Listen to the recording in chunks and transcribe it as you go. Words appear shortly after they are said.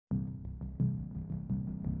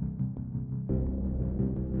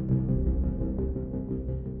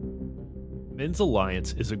Men's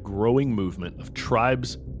Alliance is a growing movement of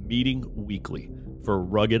tribes meeting weekly for a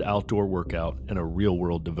rugged outdoor workout and a real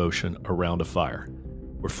world devotion around a fire.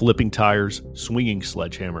 We're flipping tires, swinging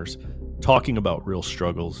sledgehammers, talking about real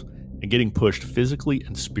struggles, and getting pushed physically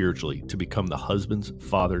and spiritually to become the husbands,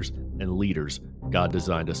 fathers, and leaders God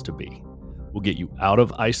designed us to be. We'll get you out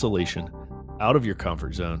of isolation, out of your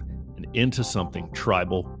comfort zone, and into something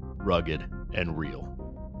tribal, rugged, and real.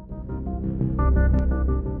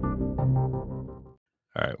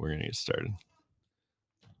 All right, we're going to get started.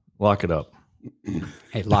 Lock it up.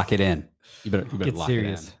 Hey, lock it in. You better Get lock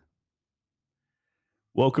serious. it in.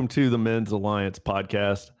 Welcome to the Men's Alliance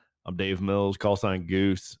podcast. I'm Dave Mills, call sign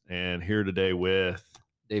Goose, and here today with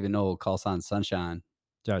David Knoll, call sign Sunshine.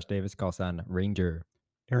 Josh Davis, call sign Ranger.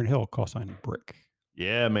 Aaron Hill, call sign Brick.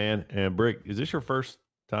 Yeah, man. And Brick, is this your first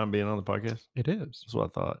time being on the podcast? It is. That's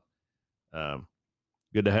what I thought.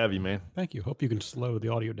 Good to have you, man. Thank you. Hope you can slow the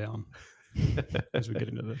audio down as we get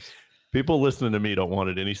into this. People listening to me don't want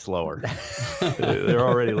it any slower. They're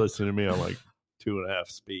already listening to me on like 2.5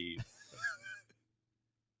 speed.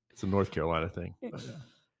 It's a North Carolina thing.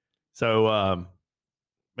 So,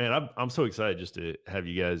 man, I'm so excited just to have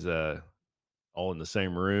you guys all in the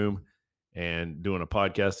same room and doing a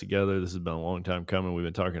podcast together. This has been a long time coming. We've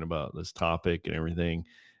been talking about this topic and everything.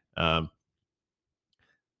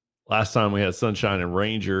 Last time we had Sunshine and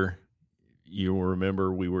Ranger, you will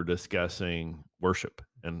remember we were discussing worship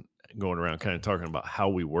and going around kind of talking about how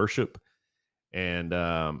we worship and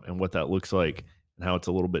what that looks like and how it's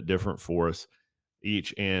a little bit different for us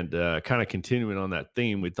each. And kind of continuing on that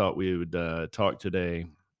theme, we thought we would talk today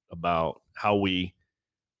about how we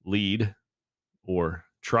lead or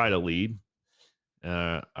try to lead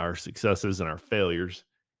our successes and our failures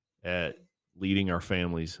at leading our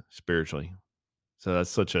families spiritually. So that's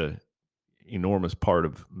such a enormous part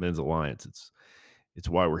of Men's Alliance. It's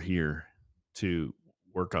why we're here to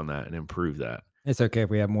work on that and improve that. It's okay if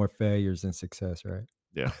we have more failures than success, right?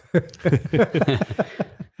 Yeah.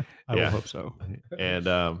 I will hope so.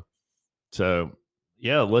 And so,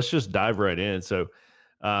 yeah, let's just dive right in. So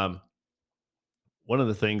one of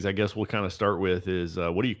the things I guess we'll kind of start with is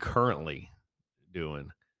what are you currently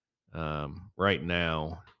doing right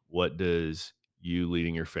now? What does you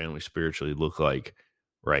leading your family spiritually look like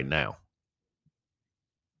right now?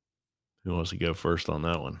 Who wants to go first on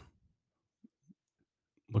that one?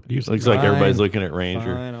 Look at you. Looks like everybody's looking at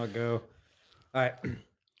Ranger. Fine, I'll go. All right.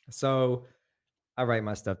 So I write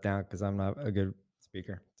my stuff down because I'm not a good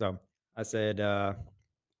speaker. So I said, I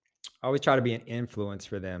always try to be an influence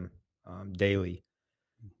for them daily.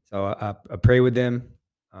 So I pray with them.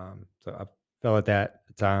 So I fell at that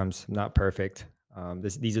at times. I'm not perfect.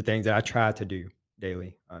 These are things that I try to do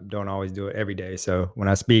daily. I don't always do it every day. So when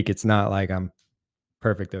I speak, it's not like I'm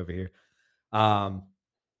perfect over here. Try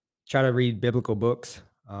to read biblical books,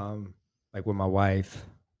 like with my wife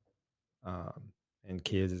and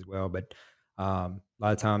kids as well. But a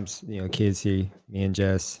lot of times, kids see me and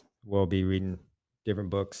Jess will be reading different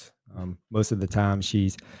books. Most of the time,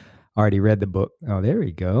 she's already read the book. Oh, there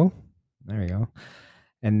we go.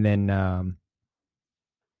 And then,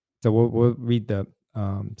 so we'll read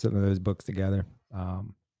some of those books together. A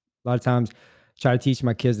lot of times, try to teach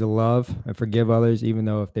my kids to love and forgive others, even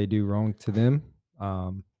though if they do wrong to them.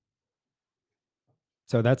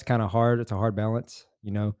 So that's kind of hard. It's a hard balance,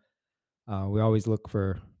 we always look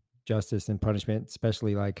for justice and punishment,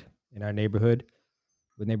 especially like in our neighborhood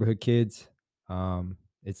with neighborhood kids.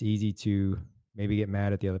 It's easy to maybe get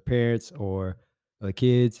mad at the other parents or other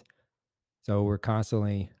kids. So we're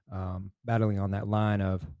constantly battling on that line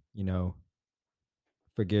of,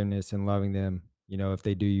 forgiveness and loving them, if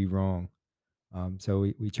they do you wrong. So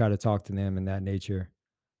we try to talk to them in that nature.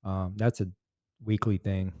 That's a weekly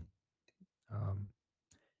thing.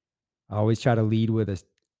 I always try to lead with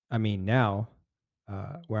now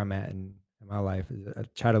where I'm at in my life, is I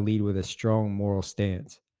try to lead with a strong moral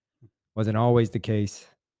stance. Wasn't always the case,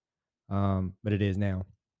 but it is now.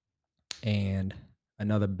 And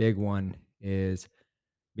another big one is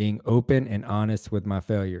being open and honest with my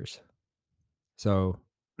failures. So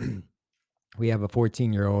we have a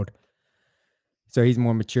 14-year-old. So he's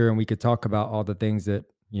more mature and we could talk about all the things that,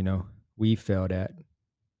 we failed at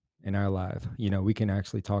in our life. We can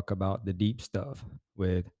actually talk about the deep stuff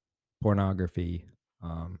with pornography,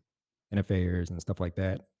 and affairs and stuff like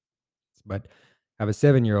that. But I have a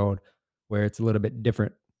 7-year-old where it's a little bit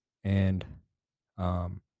different. And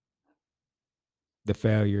the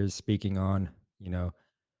failures speaking on,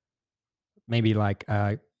 maybe like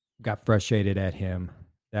I got frustrated at him.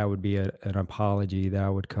 That would be an apology that I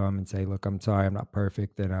would come and say, look, I'm sorry, I'm not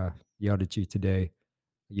perfect. And I yelled at you today.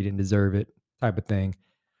 You didn't deserve it, type of thing.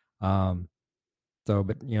 So,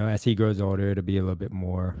 but as he grows older, it'll be a little bit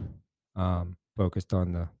more focused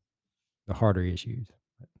on the harder issues.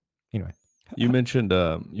 But anyway, You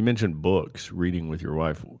mentioned books, reading with your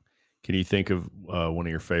wife. Can you think of one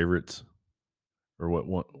of your favorites, or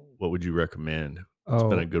what would you recommend? It's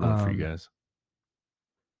been a oh, good one for you guys.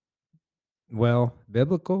 well,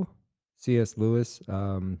 biblical, C.S. Lewis,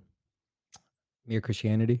 Mere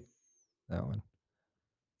Christianity. That one,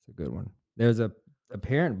 it's a good one. There's a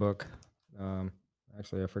parent book. Um,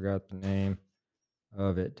 Actually, I forgot the name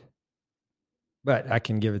of it, but I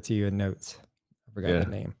can give it to you in notes. I forgot Yeah. the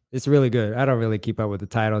name. It's really good. I don't really keep up with the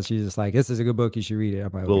titles. She's just like, "This is a good book. You should read it."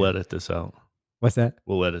 I'm like, We'll "Okay." edit this out. What's that?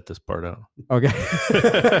 We'll edit this part out. Okay.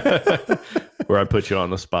 Where I put you on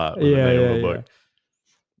the spot with Yeah, the name yeah, of the book.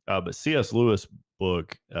 But C.S. Lewis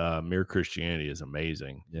book, Mere Christianity, is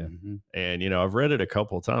amazing. Yeah. Mhm. And I've read it a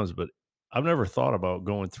couple of times, but I've never thought about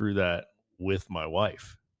going through that with my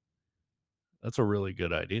wife. That's a really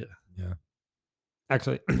good idea. Yeah.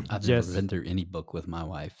 Actually, I've Jess, never been through any book with my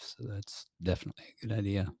wife, so that's definitely a good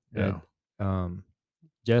idea. Yeah.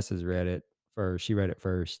 Jess has read it first. She read it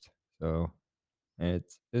first, so and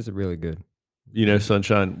it's really good.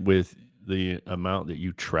 Sunshine, with the amount that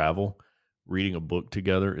you travel, reading a book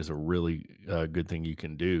together is a really good thing you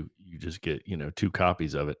can do. You just get 2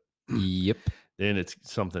 copies of it. Yep. Then it's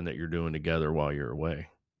something that you're doing together while you're away.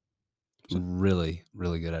 Really,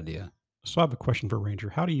 really good idea. So I have a question for Ranger.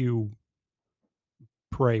 How do you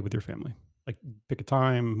pray with your family? Like pick a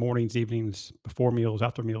time, mornings, evenings, before meals,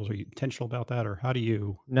 after meals. Are you intentional about that, or how do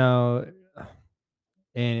you? No,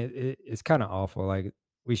 and it's kind of awful. Like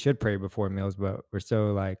we should pray before meals, but we're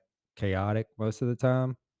so like chaotic most of the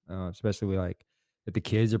time, especially like if the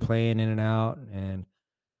kids are playing in and out, and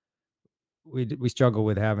we struggle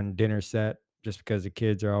with having dinner set just because the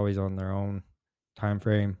kids are always on their own time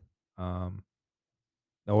frame. Um,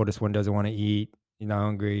 the oldest one doesn't want to eat, he's not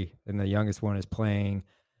hungry, and the youngest one is playing.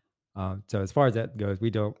 So as far as that goes, we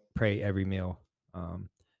don't pray every meal.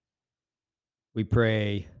 We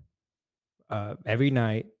pray every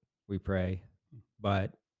night. We pray,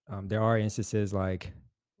 but there are instances like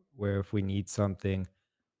where if we need something,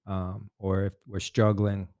 or if we're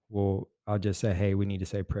struggling, I'll just say, "Hey, we need to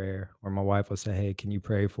say prayer," or my wife will say, "Hey, can you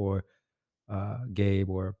pray for Gabe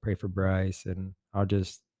or pray for Bryce?" And I'll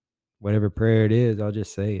just whatever prayer it is, I'll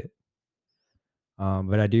just say it.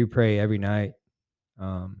 But I do pray every night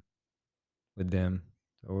um, with them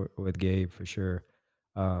or with Gabe for sure.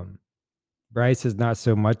 Um, Bryce is not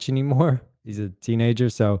so much anymore. He's a teenager,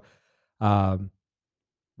 so um,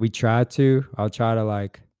 we try to. I'll try to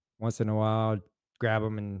like once in a while grab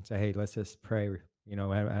him and say, "Hey, let's just pray." I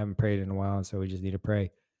haven't prayed in a while, so we just need to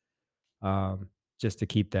pray, just to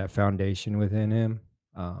keep that foundation within him.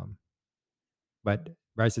 Um, but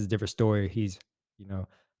Bryce is a different story. He's,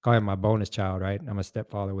 call him my bonus child, right? I'm a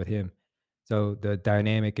stepfather with him. So the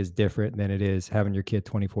dynamic is different than it is having your kid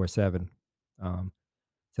 24/7.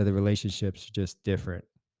 So the relationships are just different,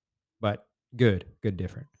 but good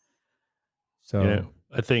different. So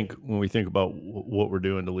I think when we think about what we're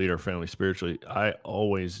doing to lead our family spiritually, I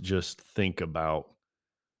always just think about,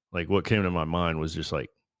 like, what came to my mind was just like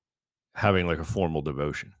having like a formal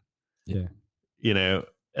devotion, yeah,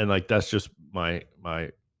 and like that's just my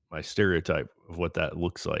stereotype of what that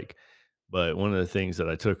looks like. But one of the things that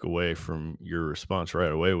I took away from your response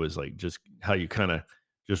right away was like just how you kind of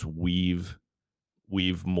just weave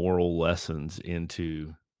moral lessons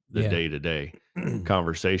into the Yeah. day to day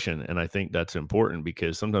conversation. And I think that's important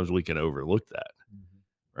because sometimes we can overlook that,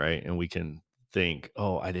 right? And we can think,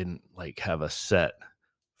 oh, I didn't like have a set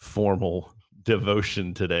formal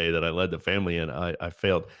devotion today that I led the family in. I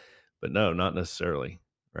failed. But no, not necessarily,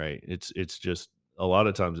 right? It's just a lot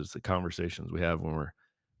of times it's the conversations we have when we're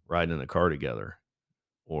riding in the car together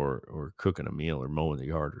or cooking a meal or mowing the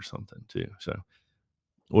yard or something too. So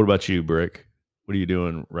what about you, Brick? What are you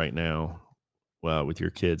doing right now with your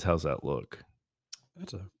kids? How's that look?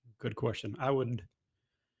 That's a good question. I would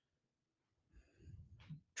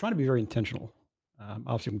try to be very intentional.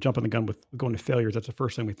 Obviously, I'm jumping the gun with going to failures. That's the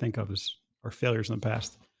first thing we think of is our failures in the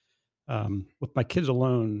past. With my kids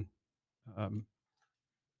alone, um,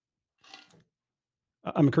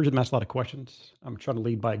 I'm encouraging them to ask a lot of questions. I'm trying to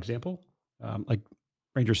lead by example. Like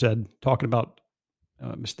Ranger said, talking about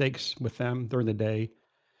mistakes with them during the day.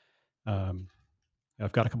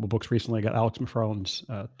 I've got a couple books recently. I got Alex McFarland's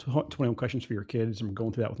 21 Questions for Your Kids, and we're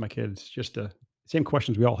going through that with my kids. Just the same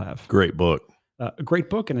questions we all have. Great book. A great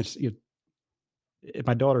book, and it's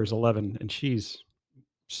my daughter is 11, and she's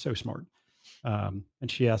so smart, and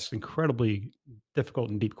she asks incredibly difficult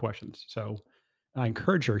and deep questions. So I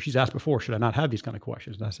encourage her. She's asked before, should I not have these kind of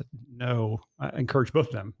questions? And I said, no. I encourage both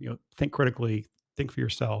of them. Think critically, think for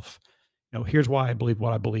yourself. Here's why I believe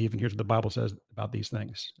what I believe, and here's what the Bible says about these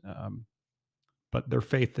things. But their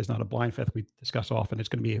faith is not a blind faith we discuss often. It's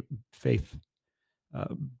going to be a faith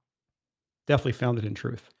uh, definitely founded in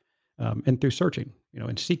truth, and through searching,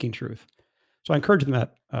 and seeking truth. So I encourage them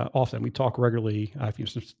that often. We talk regularly. If you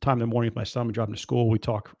some time in the morning with my son, we drive him to school. We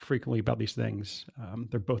talk frequently about these things.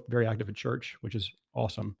 They're both very active at church, which is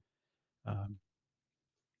awesome. Um,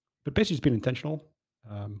 but basically, just being intentional.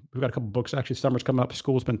 We've got a couple books. Actually, summer's coming up.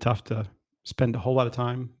 School's been tough to spend a whole lot of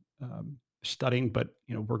time studying, but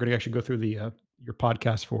we're going to actually go through the your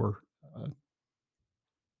podcast uh,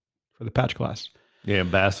 for the patch class. Yeah,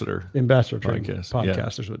 Ambassador Training podcast. Yeah.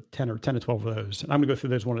 There's 10 to 12 of those. And I'm going to go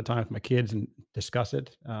through those one at a time with my kids and discuss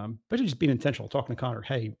it. But just being intentional, talking to Connor,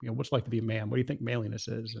 hey, what's it like to be a man? What do you think manliness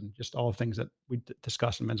is? And just all the things that we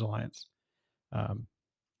discuss in Men's Alliance.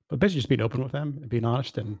 But basically just being open with them and being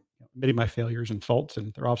honest and admitting my failures and faults.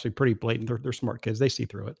 And they're obviously pretty blatant. They're smart kids. They see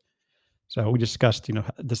through it. So we discussed,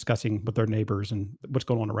 discussing with their neighbors and what's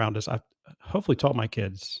going on around us. I've hopefully taught my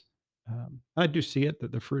kids. I do see it,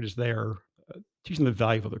 that the fruit is there, teaching the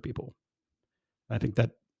value of other people. I think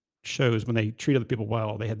that shows when they treat other people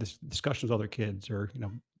well. They had this discussions with other kids, or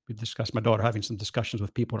we discussed, my daughter having some discussions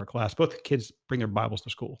with people in her class. Both kids bring their Bibles to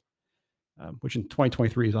school, which in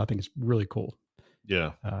 2023 is, I think, is really cool.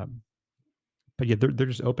 Yeah. But yeah, they're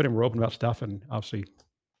just open, and we're open about stuff, and obviously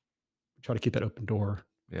we try to keep that open door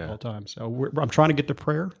all the time. So I'm trying to get to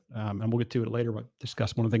prayer, and we'll get to it later. But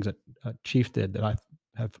discuss one of the things that Chief did that I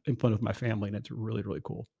have implemented with my family, and it's really, really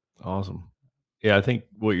cool. Awesome. Yeah, I think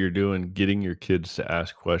what you're doing, getting your kids to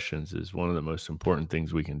ask questions, is one of the most important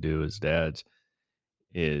things we can do as dads.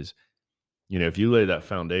 Is, if you lay that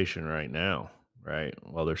foundation right now, right,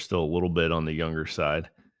 while they're still a little bit on the younger side,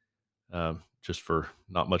 just for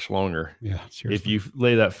not much longer. Yeah, seriously. If you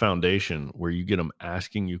lay that foundation where you get them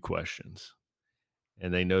asking you questions,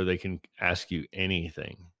 and they know they can ask you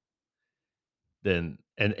anything, then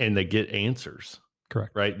and they get answers.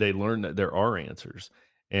 Correct. Right? They learn that there are answers.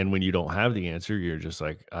 And when you don't have the answer, you're just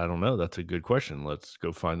like, I don't know. That's a good question. Let's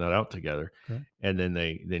go find that out together. Correct. And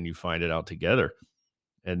then you find it out together.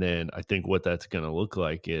 And then I think what that's going to look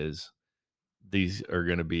like is these are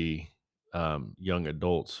going to be young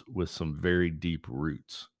adults with some very deep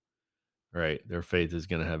roots, right? Their faith is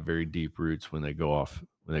going to have very deep roots when they go off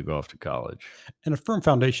to college, and a firm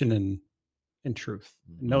foundation in truth.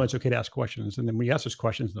 Mhm. Know it's okay to ask questions, and then when you ask those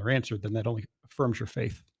questions and they're answered, then that only affirms your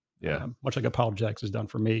faith. Yeah. Much like apologetics has done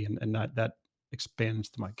for me, and that expands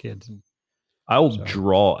to my kids. And I'll So-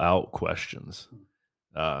 draw out questions,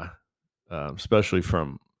 especially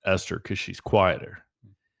from Esther, because she's quieter.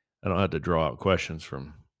 I don't have to draw out questions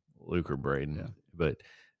from Luke or Braden, Yeah. but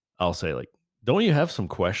I'll say, like, don't you have some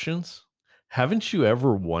questions? Haven't you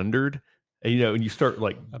ever wondered? And you start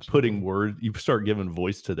putting you start giving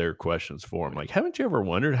voice to their questions for them. Like, haven't you ever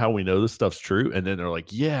wondered how we know this stuff's true? And then they're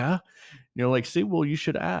like, yeah. See, well, you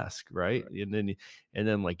should ask, right? And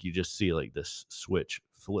then like you just see like this switch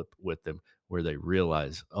flip with them where they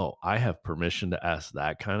realize, oh, I have permission to ask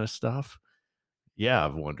that kind of stuff. Yeah,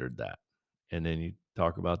 I've wondered that. And then you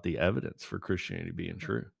talk about the evidence for Christianity being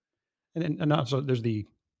true. and also there's the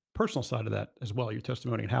personal side of that as well. Your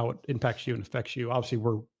testimony and how it impacts you and affects you. Obviously,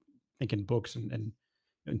 we're thinking books and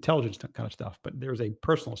intelligence kind of stuff, but there's a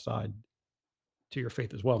personal side to your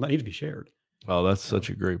faith as well, and that needs to be shared. Oh, that's such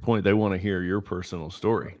a great point. They want to hear your personal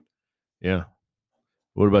story. Yeah.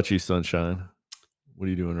 What about you, Sunshine? What are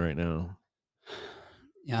you doing right now?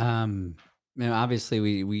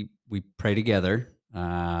 Obviously we pray together.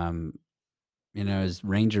 As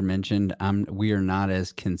Ranger mentioned, we are not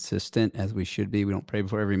as consistent as we should be. We don't pray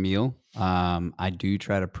before every meal. I do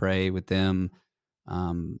try to pray with them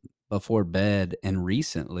before bed. And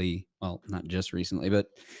recently, well, not just recently, but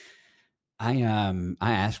I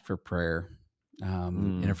asked for prayer,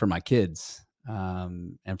 for my kids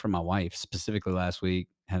and for my wife. Specifically last week,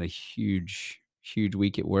 had a huge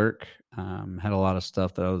week at work. Had a lot of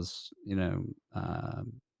stuff that I was,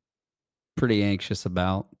 pretty anxious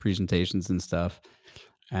about, presentations and stuff.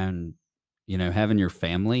 And, having your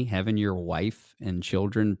family, having your wife and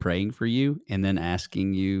children praying for you, and then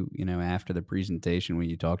asking you, after the presentation, when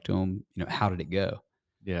you talk to them, how did it go?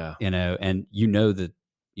 Yeah. And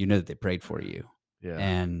that they prayed for you. Yeah.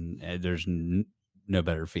 And there's no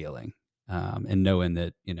better feeling. And knowing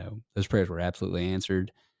that, those prayers were absolutely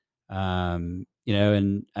answered. And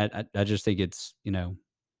I just think it's,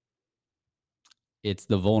 it's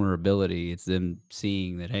the vulnerability. It's them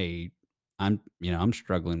seeing that, hey, I'm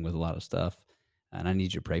struggling with a lot of stuff, and I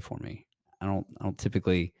need you to pray for me. I don't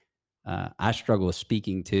typically, I struggle with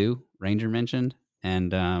speaking too. Ranger mentioned,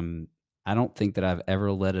 and I don't think that I've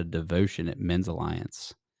ever led a devotion at Men's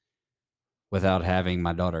Alliance without having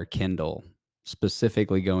my daughter Kendall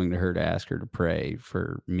specifically going to her to ask her to pray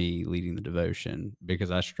for me leading the devotion,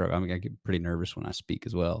 because I struggle. I mean, I get pretty nervous when I speak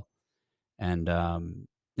as well. And,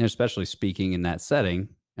 especially speaking in that setting,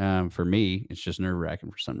 for me, it's just nerve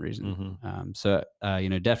wracking for some reason. So,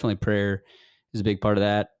 definitely prayer is a big part of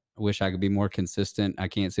that. I wish I could be more consistent. I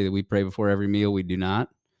can't say that we pray before every meal. We do not.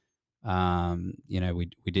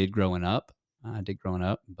 We did growing up. I did growing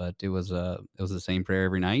up, but it was the same prayer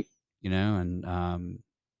every night, and,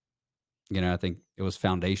 I think it was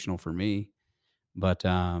foundational for me. But,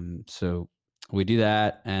 so we do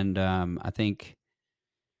that. And, I think,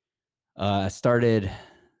 I started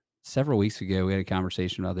several weeks ago. We had a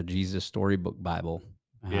conversation about the Jesus Storybook Bible,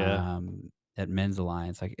 at Men's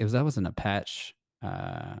Alliance. Like that was in a patch, it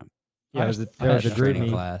was a patch training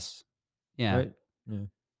group class. Yeah. right?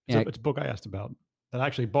 It's a book I asked about that I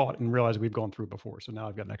actually bought and realized we've gone through before. So now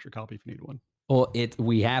I've got an extra copy if you need one. Well,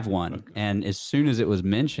 we have one. Okay. And as soon as it was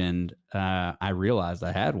mentioned, I realized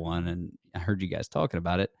I had one, and I heard you guys talking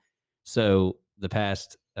about it. So the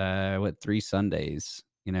past, 3 Sundays,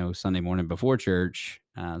 Sunday morning before church,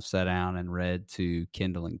 sat down and read to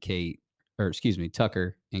Kendall and Kate, or excuse me,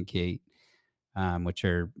 Tucker and Kate, which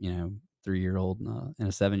are, 3-year-old and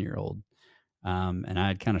a 7-year-old. And I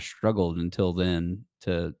had kind of struggled until then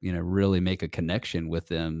to, really make a connection with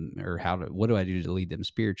them, or what do I do to lead them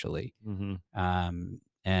spiritually?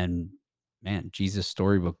 And man, Jesus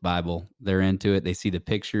Storybook Bible, they're into it. They see the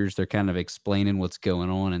pictures, they're kind of explaining what's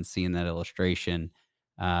going on and seeing that illustration,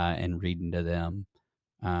 and reading to them.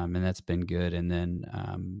 And that's been good. And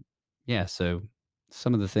then, so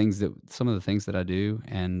some of the things that I do,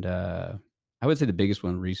 and, I would say the biggest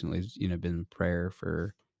one recently has, been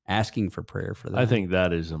asking for prayer for them. I think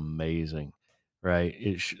that is amazing, right?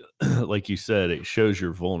 Like you said, it shows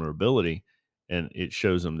your vulnerability, and it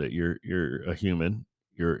shows them that you're a human,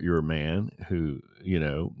 you're a man who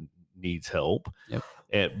needs help. Yep.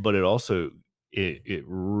 But it also it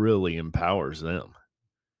really empowers them.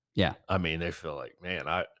 Yeah. I mean, they feel like, man,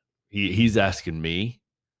 he's asking me.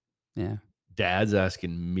 Yeah. Dad's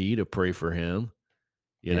asking me to pray for him.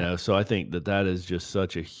 So I think that is just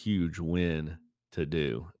such a huge win to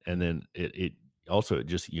do. And then it also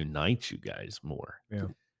just unites you guys more. Yeah.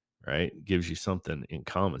 Right? It gives you something in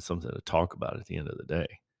common, something to talk about at the end of the day.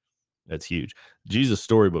 That's huge. Jesus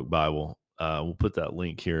Storybook Bible. We'll put that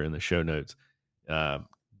link here in the show notes.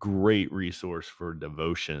 Great resource for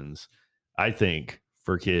devotions, I think,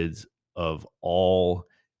 for kids of all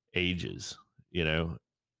ages. It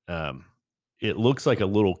looks like a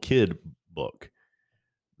little kid book,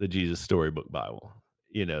 the Jesus Storybook Bible,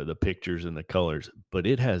 the pictures and the colors, but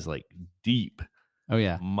it has like deep,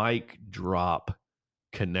 mic drop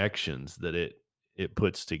connections that it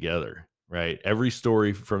puts together, right? Every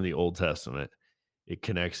story from the Old Testament, it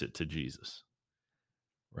connects it to Jesus,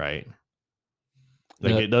 right?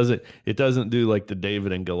 Like it doesn't do like the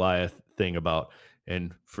David and Goliath thing about,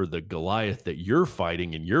 and for the Goliath that you're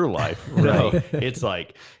fighting in your life, right? It's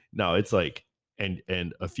like, no, it's like,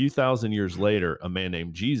 and a few thousand years later, a man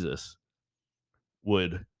named Jesus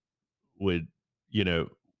would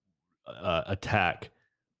attack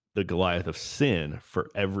the Goliath of sin for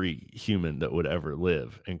every human that would ever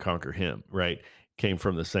live and conquer him, right? Came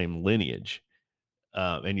from the same lineage.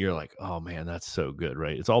 And you're like, oh man, that's so good,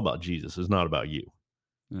 right? It's all about Jesus. It's not about you.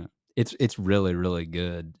 Yeah. It's really, really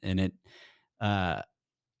good. And it, I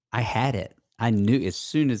had it. I knew as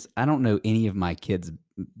soon as, I don't know any of my kids'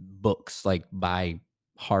 books like by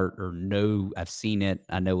heart, or know I've seen it,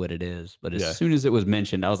 I know what it is, but as soon as it was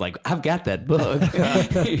mentioned, I was like, I've got that book.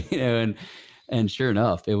 And sure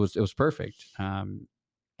enough, it was perfect. And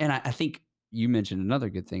I think you mentioned another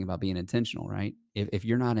good thing about being intentional, right? If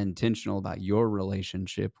you're not intentional about your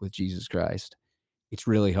relationship with Jesus Christ, it's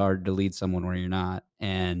really hard to lead someone where you're not.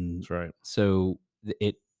 And that's right. So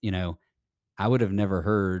I would have never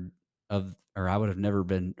heard of, or I would have never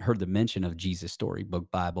heard the mention of Jesus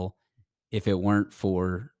Storybook Bible if it weren't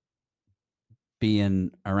for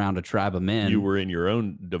being around a tribe of men. You were in your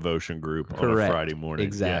own devotion group. Correct. On a Friday morning.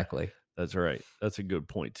 Exactly. Yeah, that's right. That's a good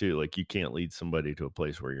point too. Like you can't lead somebody to a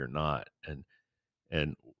place where you're not,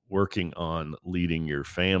 and working on leading your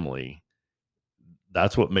family.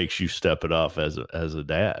 That's what makes you step it off as a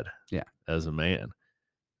dad. Yeah. As a man.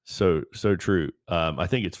 So true. I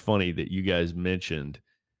think it's funny that you guys mentioned,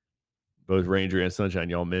 both Ranger and Sunshine,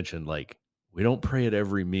 y'all mentioned like, we don't pray at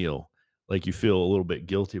every meal. Like you feel a little bit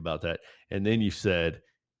guilty about that. And then you said,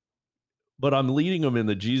 but I'm leading them in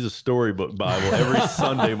the Jesus Storybook Bible every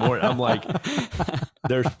Sunday morning. I'm like,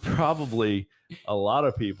 there's probably a lot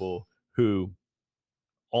of people who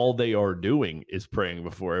all they are doing is praying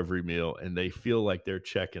before every meal, and they feel like they're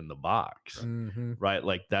checking the box, Mm-hmm. right?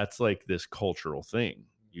 Like that's like this cultural thing.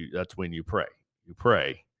 That's when you pray. You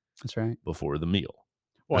pray That's right. before the meal,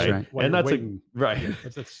 Well, right? right. while And you're that's waiting, right.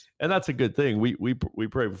 that's And that's a good thing. We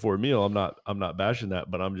pray before a meal. I'm not bashing that,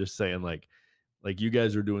 but I'm just saying like you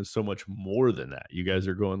guys are doing so much more than that. You guys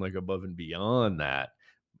are going like above and beyond that,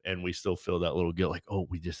 and we still feel that little guilt, like, oh,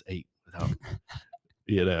 we just ate without,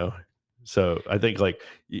 you know. So I think like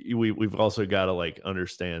we've also got to like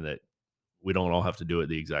understand that we don't all have to do it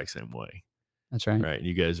the exact same way, That's right. right? And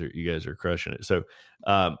you guys are crushing it. So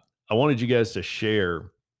I wanted you guys to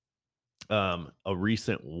share a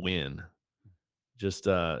recent win, just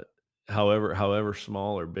however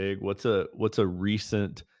small or big. What's a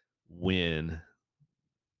recent win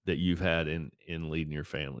that you've had in leading your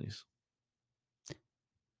families?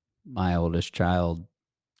 My oldest child,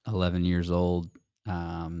 11 years old,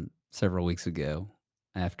 several weeks ago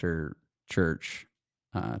after church,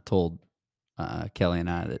 told Kelly and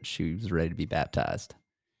I that she was ready to be baptized.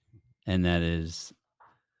 And that's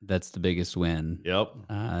the biggest win. Yep,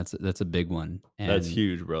 That's a big one. And that's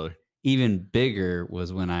huge, brother. even bigger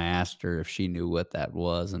was when I asked her if she knew what that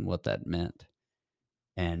was and what that meant.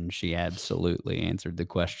 And she absolutely answered the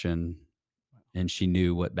question, and she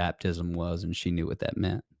knew what baptism was, and she knew what that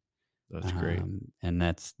meant. That's great. And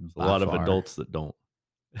that's There's a lot of adults that don't.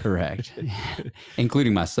 Correct.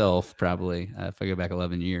 Including myself, probably, if I go back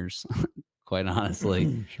 11 years, quite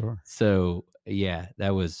honestly. sure. So yeah,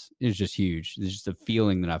 it was just huge. It's just a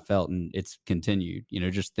feeling that I felt, and it's continued,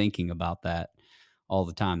 just thinking about that all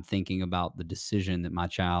the time, thinking about the decision that my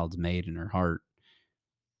child's made in her heart.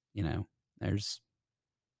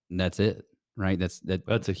 That's it, right?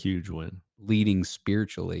 That's a huge win. Leading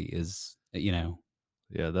spiritually is,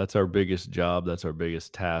 Yeah, that's our biggest job. That's our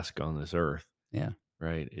biggest task on this earth. Yeah.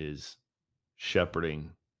 Right. Is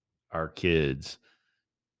shepherding our kids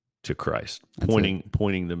to Christ, That's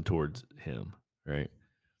pointing them towards Him. Right.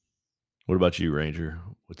 What about you, Ranger?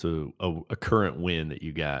 What's a current win that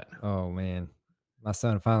you got? Oh man, my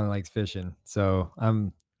son finally likes fishing, so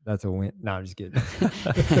that's a win. No, I'm just kidding.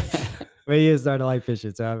 But he is starting to like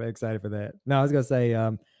fishing, so I'm excited for that. No, I was gonna say,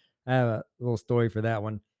 I have a little story for that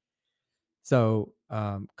one. So,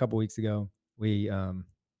 a couple weeks ago,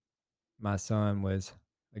 my son was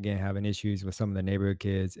again having issues with some of the neighborhood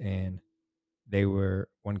kids, and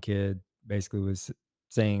one kid basically was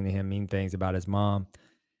saying to him mean things about his mom,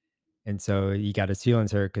 and so he got his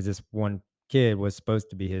feelings hurt because this one kid was supposed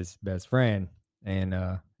to be his best friend, and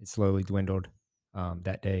it slowly dwindled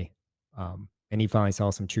that day. And he finally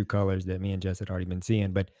saw some true colors that me and Jess had already been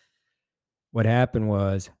seeing. But what happened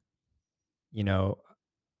was, you know,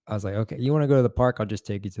 I was like, okay, you want to go to the park? I'll just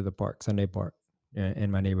take you to the park, Sunday Park in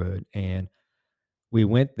my neighborhood. And we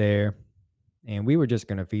went there, and we were just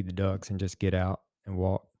going to feed the ducks and just get out and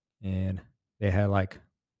walk. And they had like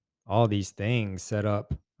all these things set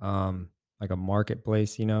up, like a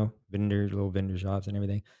marketplace, vendors, little vendor shops and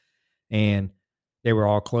everything. And they were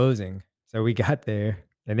all closing. So we got there,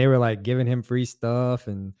 and they were like giving him free stuff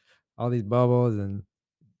and all these bubbles and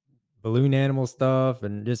balloon animal stuff,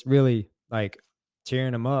 and just really like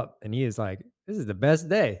cheering him up. And he is like, this is the best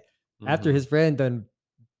day. After Mhm. his friend done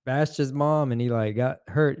bashed his mom, and he like got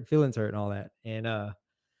hurt, feelings hurt and all that. And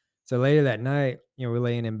so later that night, we're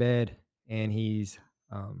laying in bed, and he's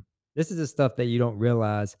this is the stuff that you don't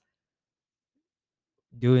realize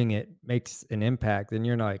doing it makes an impact. And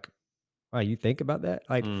you're like, wow, you think about that?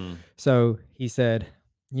 Like, Mm. so he said,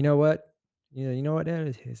 you know what? You know what,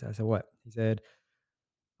 Dad? I said, what? He said,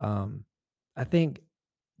 I think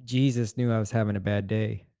Jesus knew I was having a bad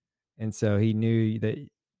day. And so he knew that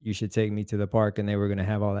you should take me to the park, and they were going to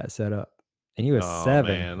have all that set up. And he was Oh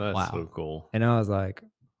 7. man, that's Wow. so cool. And I was like,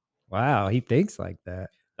 wow, he thinks like that.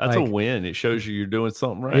 That's a Like, win. It shows you're doing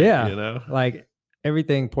something right. yeah. Like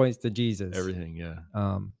everything points to Jesus. Everything. Yeah,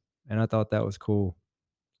 And I thought that was cool.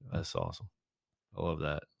 that's awesome. I love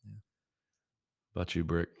that. About you,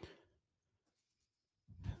 Brick?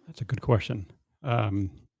 That's a good question.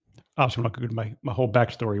 Obviously, I'm not going to do my whole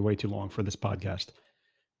backstory way too long for this podcast.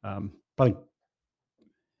 But I think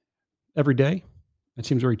every day, it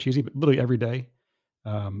seems very cheesy, but literally every day,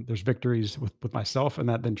 there's victories with myself, and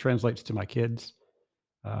that then translates to my kids.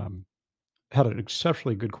 Had an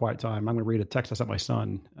exceptionally good quiet time. I'm going to read a text I sent my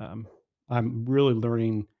son. I'm really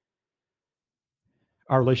learning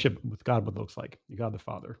our relationship with God, what it looks like, God the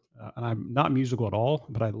Father. And I'm not musical at all,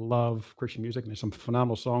 but I love Christian music, and there's some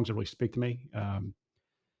phenomenal songs that really speak to me.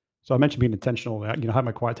 So I mentioned being intentional. I have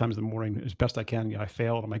my quiet times in the morning as best I can. I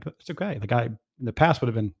failed. I'm like, it's okay. The guy in the past would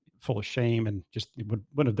have been full of shame and just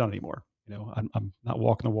wouldn't have done it anymore. I'm not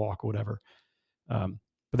walking the walk or whatever.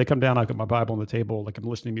 But they come down, I've got my Bible on the table, like I'm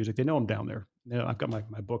listening to music. They know I'm down there. I've got my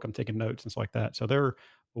book, I'm taking notes and stuff like that. So they're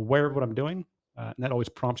aware of what I'm doing. And that always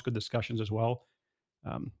prompts good discussions as well.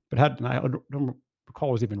 But I don't recall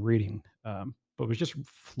I was even reading, but was just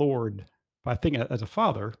floored by, I think, as a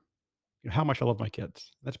father, how much I love my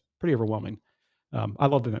kids. That's pretty overwhelming. I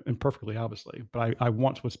love them imperfectly, obviously, but I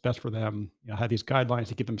want what's best for them. I have these guidelines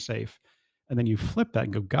to keep them safe. And then you flip that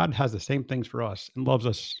and go, God has the same things for us and loves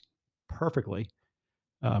us perfectly.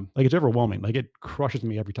 Like it's overwhelming. Like it crushes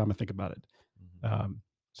me every time I think about it.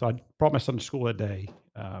 So I brought my son to school that day,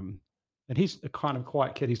 and he's a kind of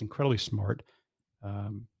quiet kid. He's incredibly smart.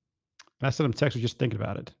 And I sent him a text, just thinking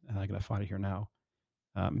about it, and I gotta find it here now.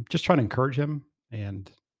 Just trying to encourage him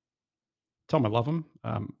and tell him I love him.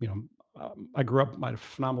 I grew up, I had a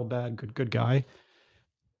phenomenal dad, good guy,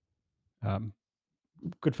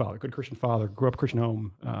 good father, good Christian father. Grew up Christian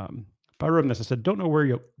home. But I wrote him this. I said, don't know where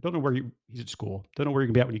he's at school. Don't know where you're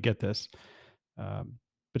gonna be at when you get this. But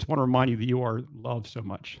just want to remind you that you are loved so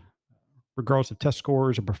much, regardless of test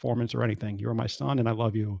scores or performance or anything. You are my son, and I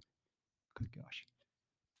love you. Good gosh,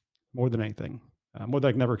 more than anything, more than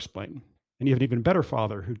I can never explain. And you have an even better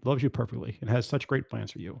father who loves you perfectly and has such great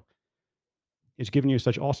plans for you. He's given you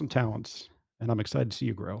such awesome talents, and I'm excited to see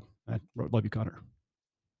you grow. I wrote, love you, Connor.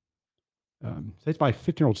 So it's my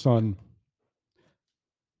 15-year-old son,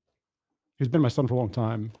 who's been my son for a long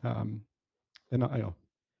time. And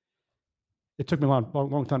it took me a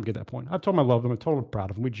long time to get to that point. I've told him I love him. I'm totally proud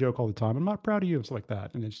of him. We joke all the time. I'm not proud of you. It's like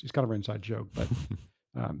that. And it's kind of an inside joke. But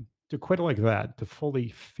to quit it like that, to fully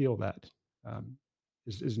feel that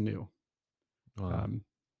is new. Wow.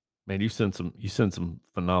 Man, you sent some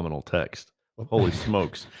phenomenal text. Holy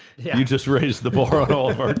smokes. Yeah. You just raised the bar on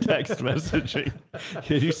all of our text messaging.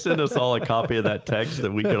 Can you send us all a copy of that text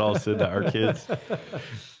that we could all send to our kids?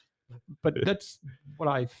 But that's what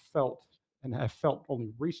I felt, and have felt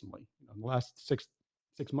only recently, in the last six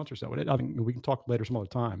months or so. I think we can talk later some other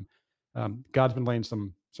time. God's been laying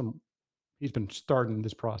some. He's been starting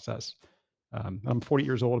this process. I'm 40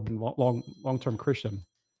 years old. I've been long-term Christian,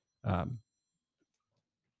 but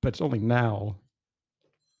it's only now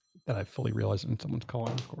that I fully realize it, and someone's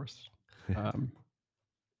calling, of course.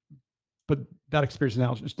 But that experience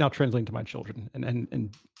is now translating to my children,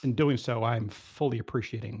 and in doing so, I'm fully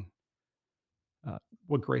appreciating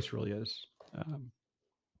what grace really is,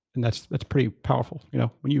 and that's pretty powerful.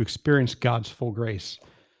 When you experience God's full grace,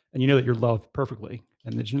 and you know that you're loved perfectly,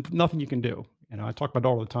 and there's nothing you can do. I talk to my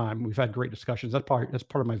daughter all the time. We've had great discussions. That's part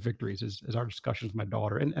of my victories is our discussions with my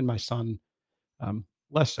daughter and my son,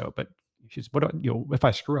 less so, but. She's, if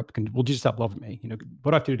I screw up, will Jesus stop loving me?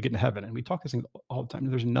 What do I have to do to get into heaven? And we talk this thing all the time.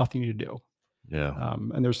 There's nothing to do. Yeah.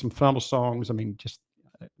 And there's some phenomenal songs. I mean,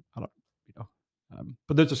 but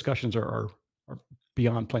those discussions are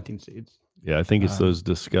beyond planting seeds. Yeah. I think it's those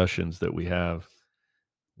discussions that we have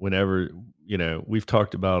whenever, we've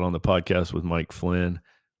talked about on the podcast with Mike Flynn,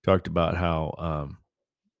 talked about how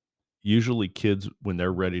usually kids, when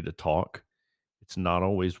they're ready to talk, it's not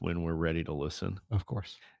always when we're ready to listen. Of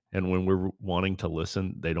course. And when we're wanting to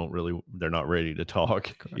listen, they're not ready to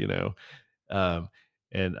talk,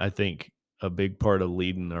 and I think a big part of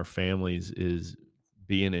leading our families is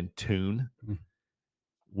being in tune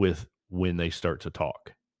with when they start to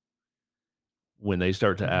talk. When they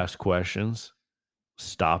start to ask questions,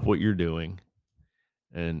 stop what you're doing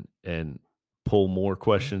and pull more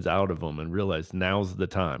questions out of them and realize now's the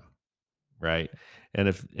time, right? And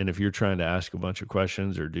if you're trying to ask a bunch of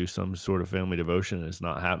questions or do some sort of family devotion and it's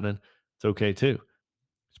not happening, it's okay too.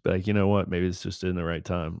 Just be like, you know what? Maybe it's just in the right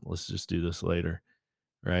time. Let's just do this later,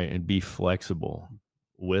 right? And be flexible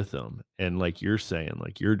with them. And like you're saying,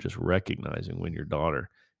 like you're just recognizing when your daughter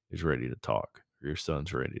is ready to talk or your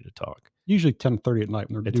son's ready to talk. Usually 10:30 at night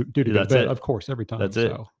when they're due to go to bed, of course, every time. That's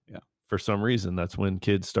it. Yeah. For some reason, that's when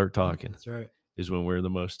kids start talking. That's right. Is when we're the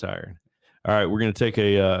most tired. All right, we're going to take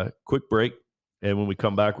a quick break. And when we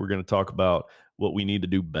come back, we're going to talk about what we need to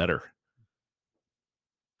do better.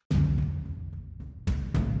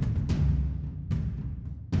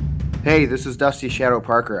 Hey, this is Dusty Shadow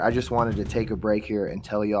Parker. I just wanted to take a break here and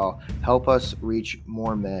tell y'all, help us reach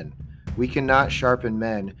more men. We cannot sharpen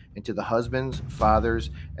men into the husbands, fathers,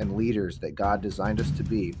 and leaders that God designed us to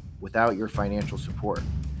be without your financial support.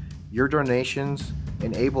 Your donations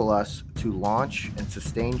enable us to launch and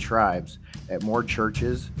sustain tribes at more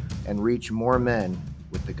churches and reach more men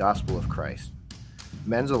with the gospel of Christ.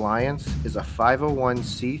 Men's Alliance is a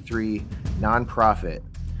 501c3 nonprofit,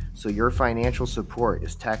 so your financial support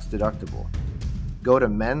is tax deductible. Go to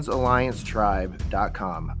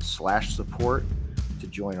mensalliancetribe.com/support to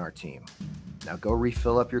join our team. Now go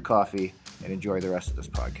refill up your coffee and enjoy the rest of this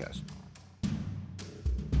podcast.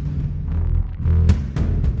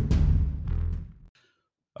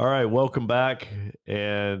 All right, welcome back.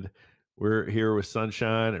 And we're here with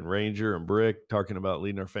Sunshine and Ranger and Brick talking about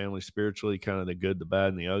leading our family spiritually, kind of the good, the bad,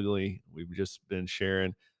 and the ugly. We've just been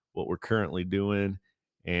sharing what we're currently doing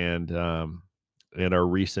and our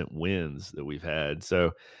recent wins that we've had. So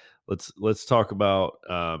let's talk about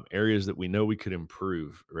areas that we know we could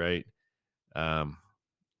improve, right?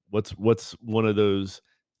 What's one of those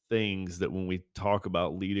things that when we talk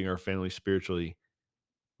about leading our family spiritually,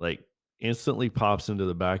 like instantly pops into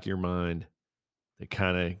the back of your mind that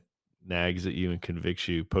kind of nags at you and convicts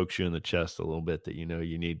you, pokes you in the chest a little bit that you know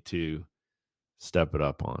you need to step it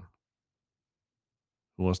up on?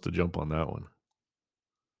 Who wants to jump on that one?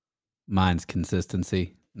 Mine's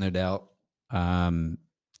consistency, no doubt. I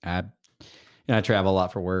travel a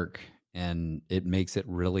lot for work, and it makes it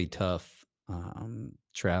really tough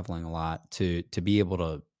traveling a lot to be able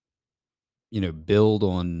to build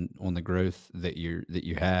on the growth that you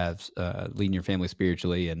have leading your family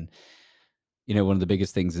spiritually. And one of the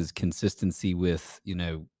biggest things is consistency with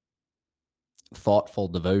thoughtful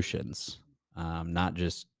devotions, not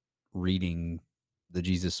just reading the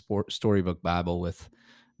Jesus Storybook Bible with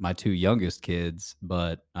my two youngest kids,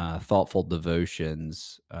 but thoughtful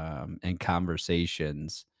devotions and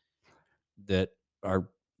conversations that are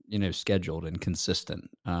scheduled and consistent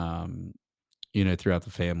throughout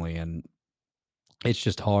the family. And it's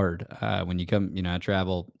just hard when you come. I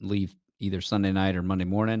travel, leave either Sunday night or Monday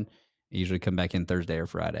morning. I usually come back in Thursday or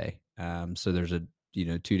Friday. So there's a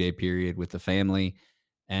 2-day period with the family,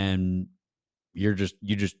 and you're just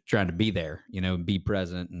trying to be there, be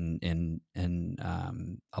present, and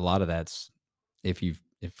a lot of that's if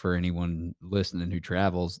for anyone listening who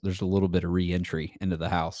travels, there's a little bit of re-entry into the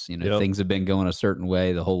house. Yep. Things have been going a certain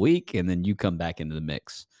way the whole week, and then you come back into the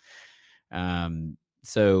mix.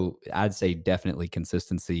 So I'd say definitely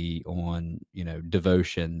consistency on,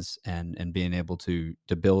 devotions and being able to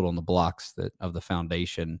build on the blocks of the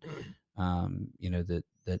foundation,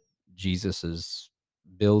 that Jesus is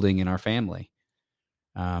building in our family.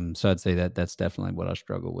 So I'd say that's definitely what I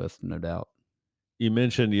struggle with, no doubt. You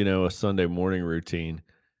mentioned, a Sunday morning routine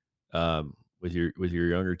with your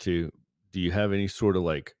younger two. Do you have any sort of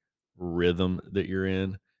like rhythm that you're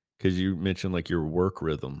in? Because you mentioned like your work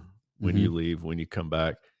rhythm when you leave, when you come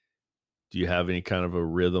back. Do you have any kind of a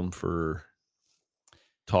rhythm for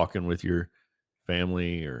talking with your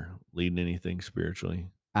family or leading anything spiritually?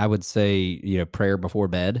 I would say, prayer before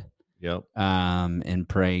bed. Yep. And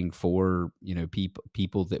praying for,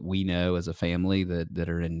 people that we know as a family that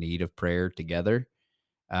are in need of prayer together.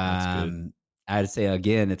 That's good. I'd say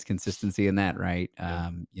again, it's consistency in that, right? Yeah.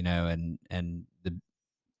 And the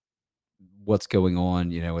what's going on,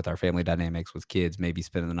 with our family dynamics with kids, maybe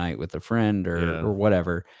spending the night with a friend or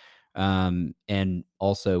whatever. And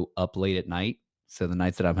also up late at night. So the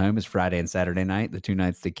nights that I'm home is Friday and Saturday night, the 2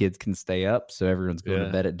 nights the kids can stay up. So everyone's going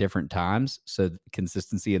to bed at different times. So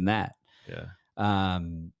consistency in that. Yeah.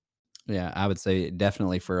 I would say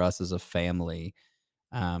definitely for us as a family,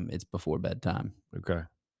 it's before bedtime. Okay.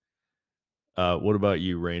 What about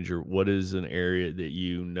you, Ranger? What is an area that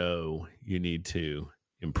you need to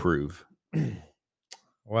improve?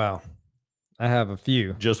 Wow. I have a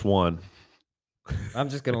few. Just one. I'm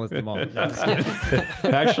just going to list them all.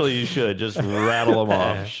 Actually, you should just rattle them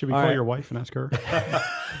off. Should we call your wife and ask her?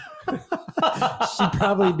 She'd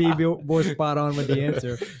probably be more spot on with the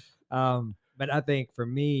answer. But I think for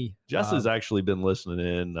me, Jess has actually been listening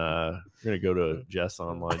in. We're going to go to Jess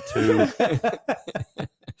online too.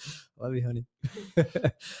 Love you, honey.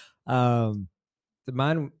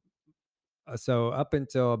 Mine. So up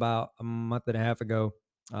until about a month and a half ago,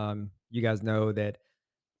 you guys know that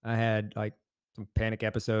I had like some panic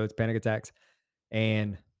attacks,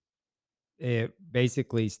 and it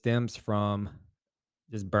basically stems from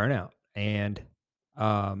just burnout. And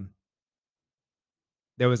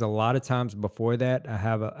there was a lot of times before that I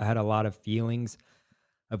had a lot of feelings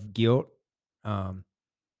of guilt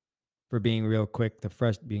for being real quick to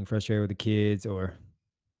being frustrated with the kids, or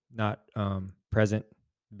not present,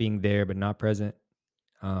 being there but not present.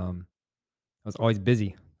 I was always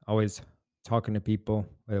busy, always talking to people,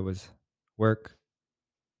 whether it was work,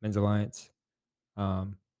 Men's Alliance, or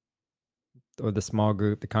the small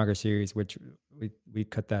group, the Conquer series, which we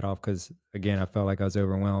cut that off because, again, I felt like I was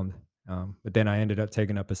overwhelmed. But then I ended up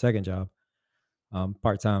taking up a second job,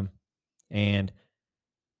 part-time, and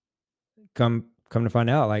come to find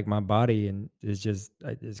out, like, my body I just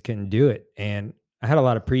couldn't do it. And I had a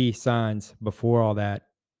lot of pre-signs before all that,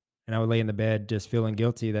 and I would lay in the bed just feeling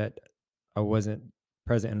guilty that I wasn't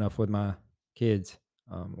present enough with my kids,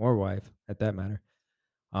 or wife at that matter.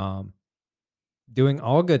 Doing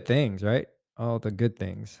all good things, right? All the good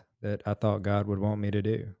things, that I thought God would want me to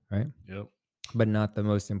do, right? Yep. But not the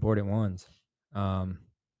most important ones.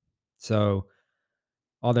 So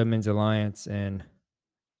all the Men's Alliance and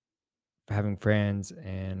having friends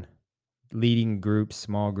and leading groups,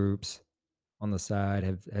 small groups on the side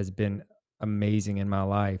has been amazing in my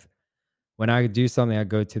life. When I do something, I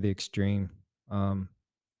go to the extreme, and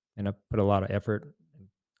I put a lot of effort.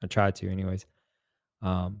 I try to, anyways,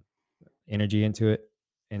 um, energy into it.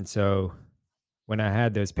 And so when I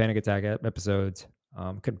had those panic attack episodes,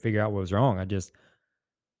 couldn't figure out what was wrong. I just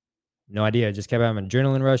no idea. I just kept having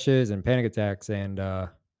adrenaline rushes and panic attacks, and it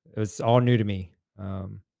was all new to me.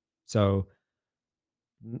 So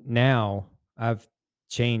now I've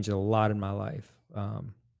changed a lot in my life.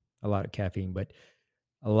 A lot of caffeine, but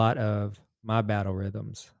a lot of my battle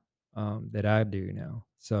rhythms that I do now.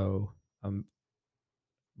 So I'm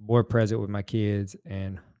more present with my kids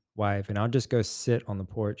and wife, and I'll just go sit on the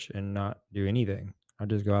porch and not do anything. I'll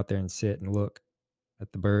just go out there and sit and look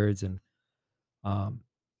at the birds and um,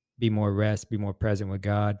 be more be more present with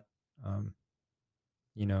God. Um,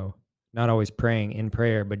 you know, not always praying in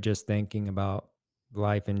prayer, but just thinking about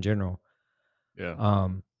life in general. Yeah.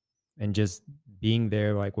 And just being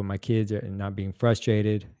there, like when my kids are and not being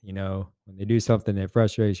frustrated, when they do something that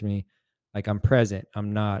frustrates me, like I'm present.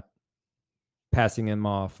 I'm not passing them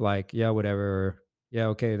off like, yeah, whatever. Or, yeah,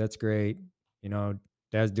 okay, that's great.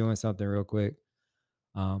 Dad's doing something real quick.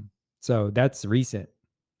 So that's recent.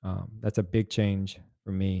 That's a big change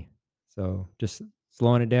for me. So just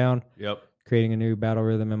slowing it down, Yep. creating a new battle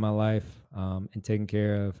rhythm in my life, and taking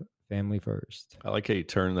care of family first. I like how you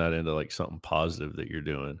turn that into like something positive that you're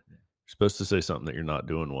doing. You're supposed to say something that you're not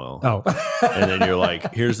doing well. Oh, And then you're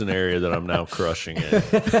like, here's an area that I'm now crushing in.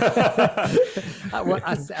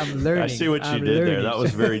 I'm learning. I see what you did there. That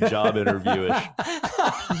was very job interviewish.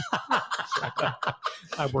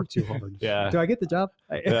 I work too hard. Yeah. Do I get the job?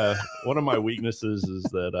 Yeah. One of my weaknesses is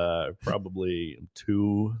that I probably am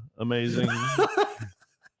too amazing.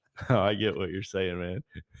 I get what you're saying, man.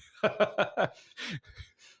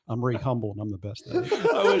 I'm very humble and I'm the best at it.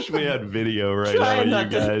 I wish we had video right now, you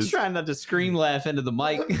guys. Trying not to scream laugh into the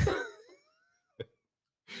mic.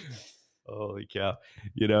 Holy cow.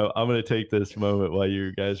 I'm going to take this moment while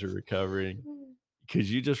you guys are recovering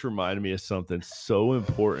because you just reminded me of something so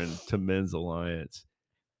important to Men's Alliance.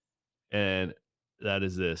 And that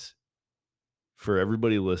is this. For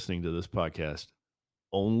everybody listening to this podcast,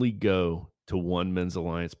 only go to one Men's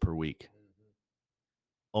Alliance per week.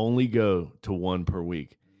 Only go to one per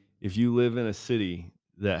week. If you live in a city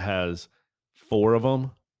that has 4 of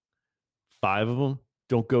them, 5 of them,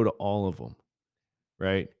 don't go to all of them,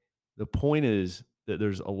 right? The point is that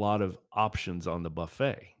there's a lot of options on the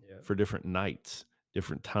buffet for different nights,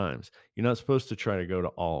 different times. You're not supposed to try to go to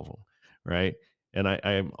all of them, right? And I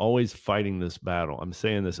am always fighting this battle. I'm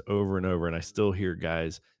saying this over and over, and I still hear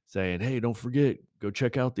guys saying, hey, don't forget, go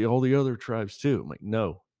check out all the other tribes too. I'm like,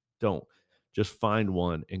 no, don't. Just find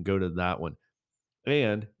one and go to that one.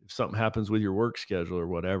 And if something happens with your work schedule or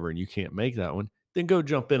whatever, and you can't make that one, then go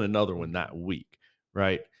jump in another one that week,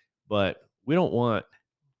 right? But we don't want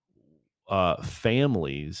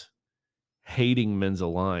families hating Men's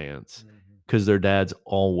Alliance because their dad's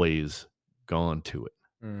always gone to it,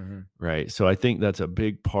 right? So I think that's a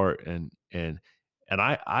big part. And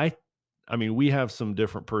I mean, we have some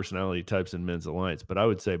different personality types in Men's Alliance, but I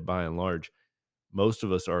would say by and large, most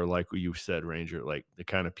of us are like what you said, Ranger, like the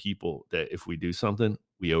kind of people that if we do something,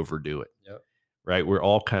 we overdo it. Yep. Right. We're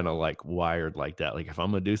all kind of like wired like that. Like if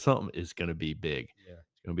I'm going to do something, it's going to be big. Yeah.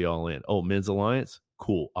 It's going to be all in. Oh, Men's Alliance.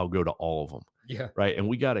 Cool. I'll go to all of them. Yeah. Right. And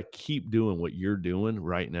we got to keep doing what you're doing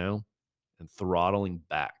right now and throttling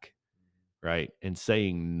back. Right. And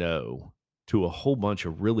saying no to a whole bunch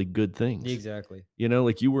of really good things. Exactly.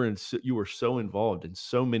 Like you were so involved in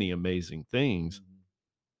so many amazing things.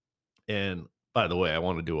 And by the way, I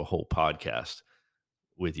want to do a whole podcast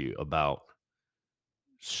with you about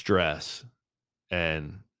stress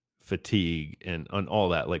and fatigue and on all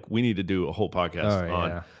that. Like we need to do a whole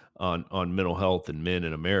podcast on mental health and men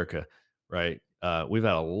in America, right? We've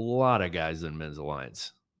had a lot of guys in Men's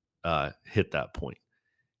Alliance hit that point,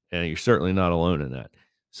 and you're certainly not alone in that.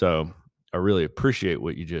 So I really appreciate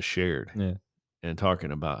what you just shared and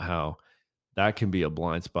talking about how that can be a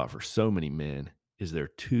blind spot for so many men is they're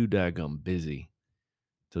too daggum busy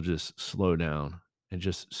to just slow down and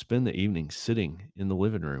just spend the evening sitting in the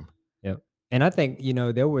living room. Yep. And I think,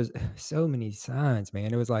 there was so many signs,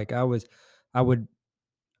 man. It was like there was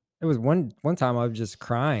one time I was just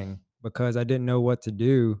crying because I didn't know what to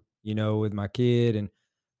do, with my kid, and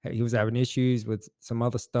he was having issues with some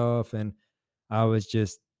other stuff. And I was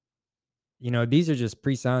just, these are just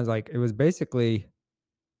pre-signs. Like it was basically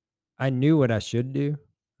I knew what I should do.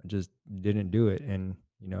 I just didn't do it. And,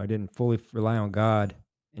 I didn't fully rely on God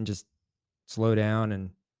and just slow down and,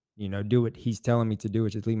 do what he's telling me to do,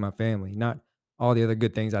 which is lead my family, not all the other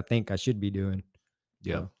good things I think I should be doing.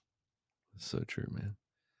 Yeah. So, That's so true, man.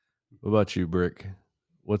 What about you, Brick?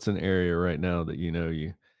 What's an area right now that you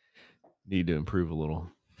need to improve a little?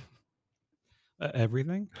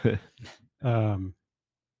 Everything. What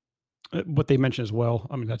they mentioned as well.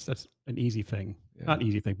 I mean, that's an easy thing, not an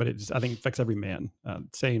easy thing, but I think affects every man.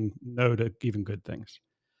 Saying no to even good things.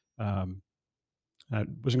 I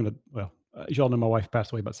wasn't gonna. Well, as you all know, my wife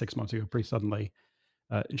passed away about 6 months ago, pretty suddenly.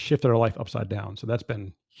 It shifted our life upside down. So that's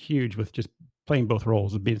been huge with just playing both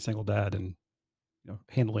roles of being a single dad and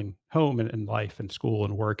handling home and life and school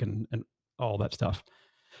and work and all that stuff.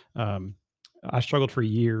 I struggled for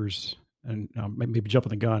years, and maybe jumping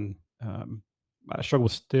the gun. I struggle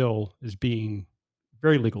still is being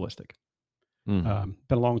very legalistic. Been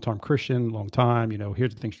a long-time Christian, long time.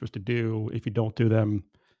 Here's the things you're supposed to do. If you don't do them,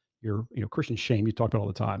 you're Christian shame. You talk about all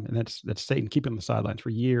the time, and that's Satan keeping on the sidelines for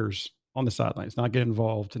years, on the sidelines, not getting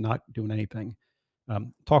involved, and not doing anything.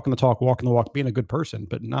 Talking the talk, walking the walk, being a good person,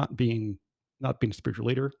 but not being a spiritual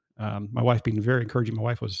leader. My wife being very encouraging. My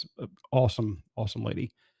wife was an awesome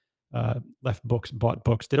lady. Left books, bought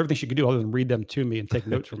books, did everything she could do other than read them to me and take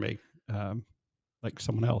notes for me, like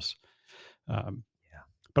someone else.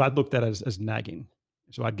 But I'd looked at it as nagging.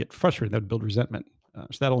 So I'd get frustrated. That would build resentment.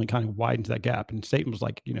 So that only kind of widens that gap. And Satan was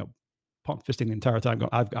like, pump fisting the entire time, going,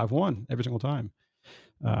 I've won every single time.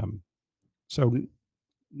 So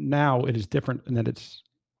now it is different in that it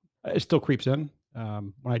still creeps in.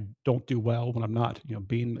 When I don't do well, when I'm not,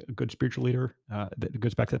 being a good spiritual leader, that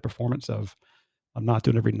goes back to that performance of I'm not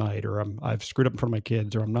doing every night, or I've screwed up in front of my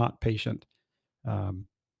kids, or I'm not patient. So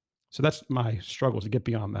that's my struggle, to get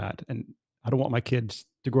beyond that. And I don't want my kids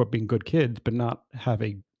to grow up being good kids, but not have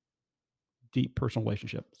a deep personal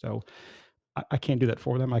relationship. So I can't do that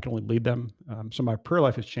for them. I can only lead them. So my prayer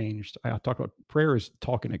life has changed. I talk about prayer is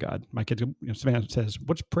talking to God. My kids, Savannah says,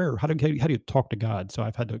 "What's prayer? How do you talk to God?" So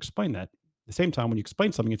I've had to explain that. At the same time, when you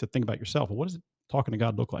explain something, you have to think about yourself. Well, what does talking to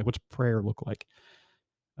God look like? What's prayer look like?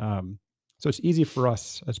 So it's easy for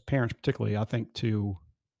us as parents, particularly, I think, to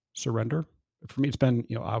surrender. For me, it's been,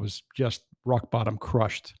 I was just rock bottom,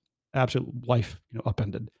 crushed, absolute life,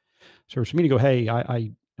 upended. So for me to go, hey,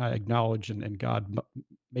 I acknowledge and God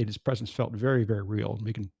made His presence felt very, very real.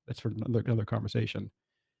 And that's for another conversation.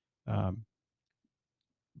 But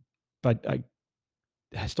I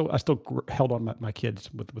still held on my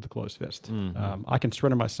kids with a closed fist. Mhm. I can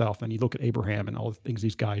surrender myself, and you look at Abraham and all the things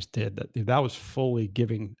these guys did. That was fully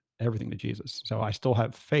giving everything to Jesus. So I still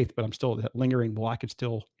have faith, but I'm still lingering. Well, I could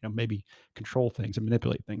still, maybe control things and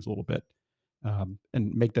manipulate things a little bit,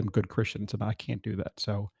 and make them good Christians, and I can't do that.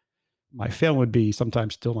 So my failing would be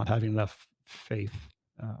sometimes still not having enough faith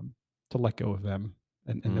to let go of them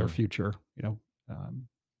and their future. So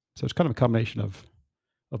it's kind of a combination of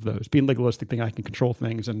those. Being legalistic, thing I can control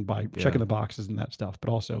things and by checking the boxes and that stuff,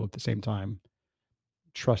 but also at the same time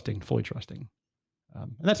fully trusting.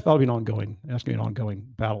 And that's probably that's going to be an ongoing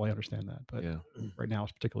battle. I understand that, but right now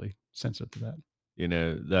it's particularly sensitive to that.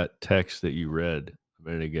 That text that you read a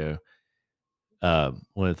minute ago,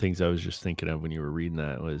 one of the things I was just thinking of when you were reading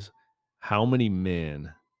that was how many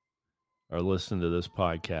men are listening to this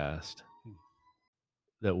podcast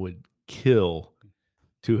that would kill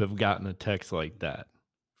to have gotten a text like that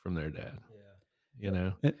from their dad.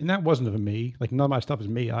 And that wasn't of me. Like, none of my stuff is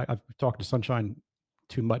me. I've talked to Sunshine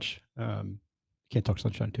too much. Can't talk to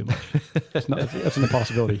Sunshine too much. That's an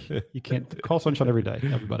impossibility. You can't call Sunshine every day,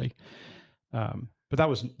 everybody. But that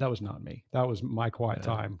was not me. That was my quiet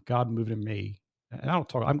time. God moved in me. And I don't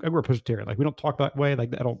talk. I grew up Presbyterian. Like, we don't talk that way.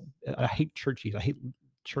 Like, I hate churchies. I hate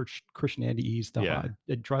church Christianity stuff.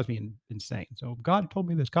 It drives me insane. So God told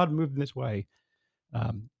me this. God moved in this way.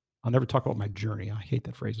 I'll never talk about my journey. I hate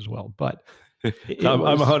that phrase as well. But I'm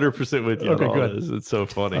 100% with you. Okay, on all good. this. It's so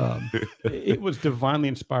funny. It was divinely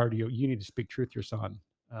inspired. You need to speak truth to your son.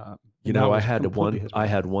 I had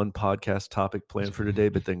one podcast topic planned for today,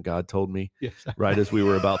 but then God told me right as we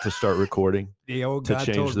were about to start recording to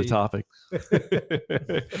change the topic.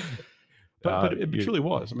 But it truly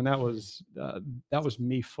was. I mean, that was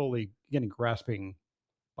me fully grasping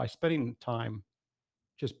by spending time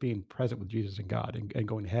just being present with Jesus and God and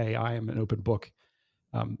going, hey, I am an open book.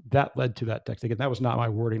 That led to that text. Again, that was not my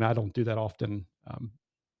wording. I don't do that often.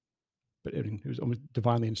 But it was almost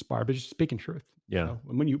divinely inspired, but just speaking truth. Yeah.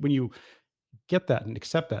 And when you get that and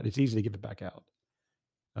accept that, it's easy to give it back out.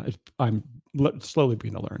 I'm slowly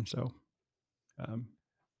beginning to learn. So,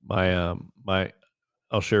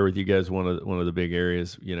 I'll share with you guys one of the big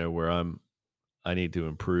areas, where I'm I need to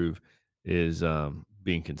improve is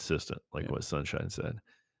being consistent, like Yeah. what Sunshine said.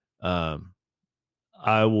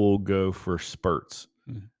 I will go for spurts,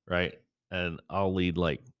 right? And I'll lead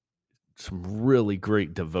like some really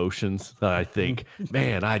great devotions that I think,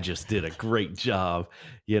 man, I just did a great job,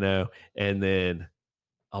 and then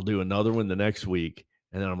I'll do another one the next week.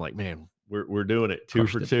 And then I'm like, man, we're doing it 2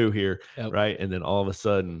 Crushed for it. 2 here. Yep. Right. And then all of a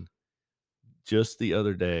sudden, just the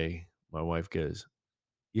other day, my wife goes,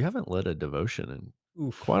 you haven't led a devotion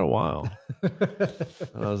in quite a while.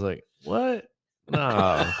 And I was like, what? No,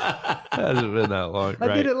 hasn't been that long. I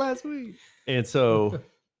Right. did it last week. And so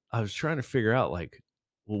I was trying to figure out like,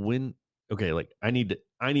 well, like I need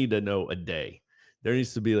to know a day. There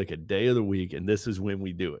needs to be like a day of the week, and this is when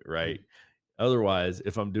we do it, right? Otherwise,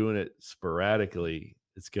 if I'm doing it sporadically,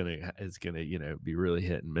 it's gonna be really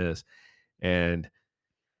hit and miss. And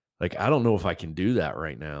like I don't know if I can do that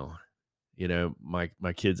right now.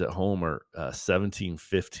 My kids at home are 17,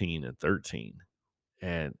 15, and 13.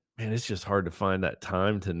 And man, it's just hard to find that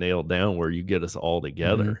time to nail down where you get us all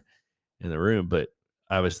together in the room. But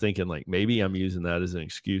I was thinking like maybe I'm using that as an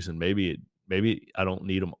excuse, and maybe I don't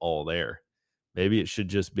need them all there. Maybe it should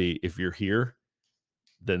just be, if you're here,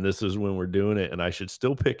 then this is when we're doing it. And I should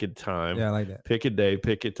still pick a time. Yeah, I like that. Pick a day,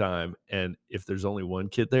 pick a time. And if there's only one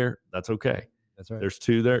kid there, that's okay. That's right. There's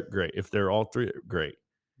 2 there, great. If they're all 3, great.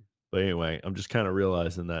 But anyway, I'm just kind of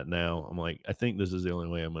realizing that now. I'm like, I think this is the only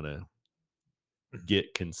way I'm going to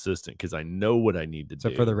get consistent, because I know what I need to do.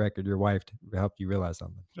 So for the record, your wife helped you realize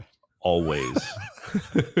something. Always.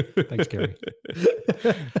 Thanks, Gary.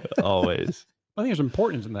 Always. I think there's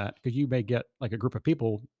importance in that, because you may get like a group of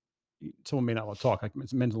people. Someone may not want to talk. Like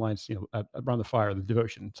it's Men's Alliance, around the fire, the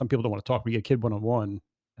devotion. Some people don't want to talk. We get a kid one-on-one.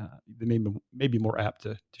 They may be more apt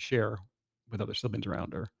to share with other siblings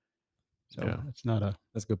around her. So Yeah. it's not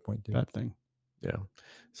That's a good point, too. bad thing. Yeah.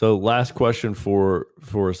 So last question for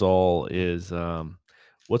us all is,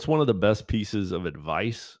 what's one of the best pieces of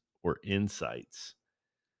advice or insights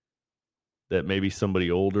that maybe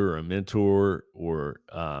somebody older, or a mentor, or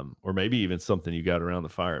maybe even something you got around the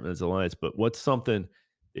fire at Men's Alliance, but what's something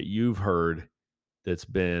that you've heard that's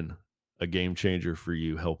been a game changer for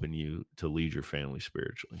you, helping you to lead your family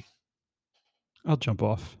spiritually? I'll jump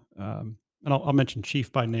off, and I'll mention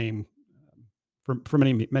Chief by name for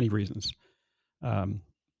many reasons.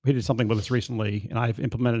 He did something with us recently, and I've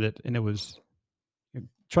implemented it, and it was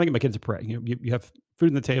trying to get my kids to pray. You have food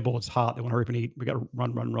on the table, it's hot, they want to hurry up and eat. We got to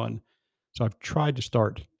run. So I've tried to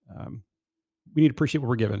start. We need to appreciate what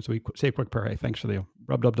we're given. So we say a quick prayer. Hey, thanks for the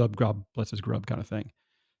rub, dub, dub, grub, bless his grub kind of thing.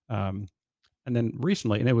 And then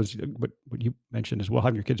recently, and it was what you mentioned as well,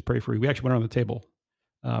 having your kids pray for you. We actually went around the table,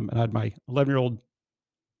 and I had my 11-year-old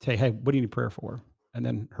say, hey, what do you need prayer for? And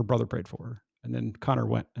then her brother prayed for her. And then Connor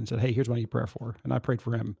went and said, hey, here's what I need prayer for. And I prayed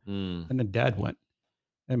for him. And then Dad went,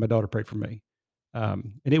 and my daughter prayed for me.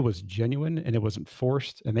 And it was genuine, and it wasn't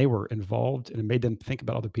forced, and they were involved, and it made them think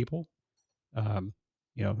about other people. And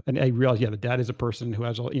I realized, the dad is a person who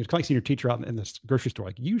has all, it's kind of like seeing your teacher out in this grocery store,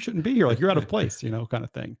 like, you shouldn't be here, like you're out of place, kind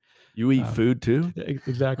of thing. You eat food too?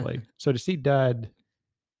 Exactly. So to see Dad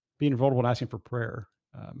being vulnerable and asking for prayer,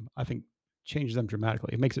 I think changes them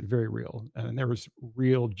dramatically. It makes it very real. And there was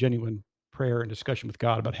real, genuine prayer and discussion with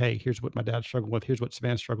God about, hey, here's what my dad struggled with. Here's what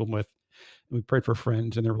Savannah struggled with. And we prayed for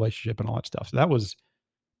friends and their relationship and all that stuff. So that was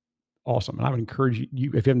awesome. And I would encourage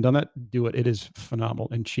you, if you haven't done that, do it. It is phenomenal.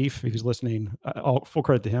 And Chief, if he's listening, all full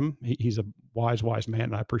credit to him. He's a wise man.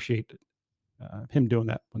 And I appreciate him doing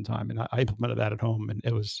that one time. And I implemented that at home, and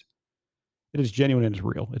it is genuine and it's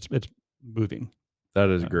real. It's moving. That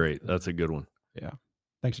is great. That's a good one. Yeah.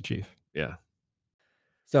 Thanks to Chief. Yeah.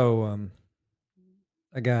 So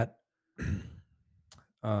I got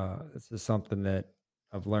this is something that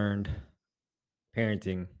I've learned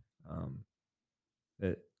parenting,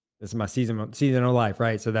 that this is my season of life,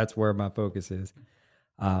 right? So that's where my focus is.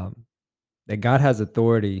 That God has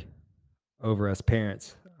authority over us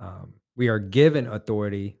parents. We are given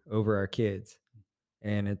authority over our kids,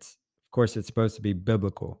 and of course it's supposed to be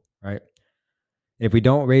biblical, right? If we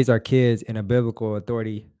don't raise our kids in a biblical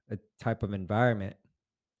authority type of environment,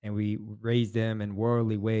 and we raise them in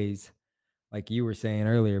worldly ways, like you were saying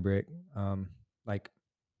earlier, Brick, like,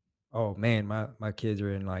 oh man, my kids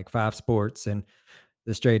are in like 5 sports and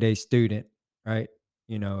the straight A student, right?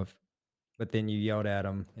 But then you yelled at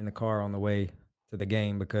them in the car on the way to the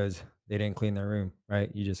game because they didn't clean their room, right?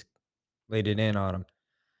 You just laid it in on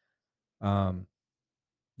them.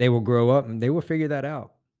 They will grow up and they will figure that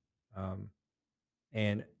out.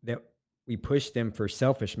 And that we push them for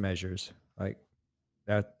selfish measures, like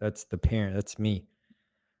that's the parent, that's me.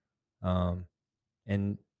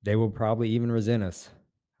 And they will probably even resent us.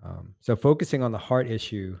 So focusing on the heart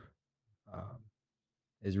issue um,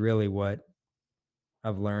 is really what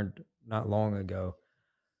I've learned not long ago.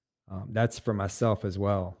 That's for myself as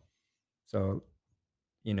well. So,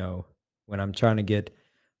 you know, when I'm trying to get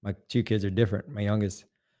my two kids are different. My youngest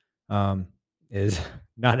um, is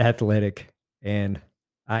not athletic, and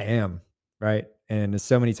I am, right? And there's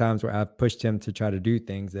so many times where I've pushed him to try to do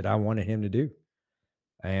things that I wanted him to do.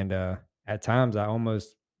 And at times I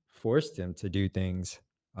almost forced him to do things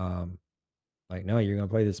um, like, no, you're going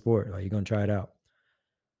to play this sport, like, you're going to try it out.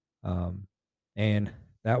 Um, and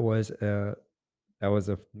that was a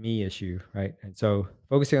me issue, right? And so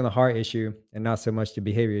focusing on the heart issue and not so much the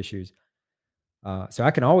behavior issues. So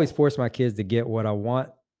I can always force my kids to get what I want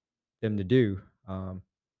them to do,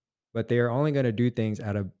 but they are only going to do things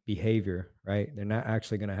out of behavior, right? They're not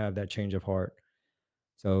actually going to have that change of heart.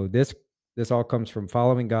 So this all comes from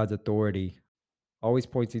following God's authority, always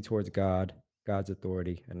pointing towards God, God's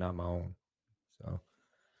authority, and not my own. So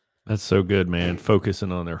That's so good, man.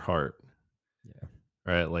 Focusing on their heart. yeah,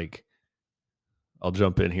 Right. Like, I'll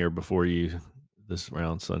jump in here before you this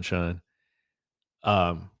round, Sunshine.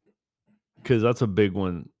 Because that's a big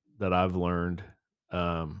one that I've learned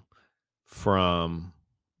from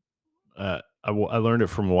I learned it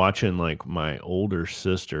from watching like my older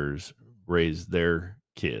sisters raise their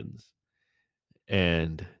kids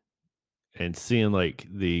and seeing like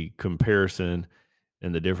the comparison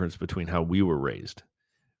and the difference between how we were raised,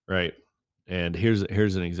 right? And here's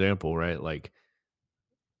an example, right? Like,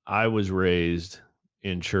 I was raised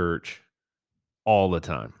in church all the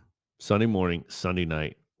time. Sunday morning, Sunday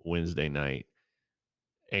night, Wednesday night.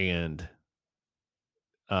 And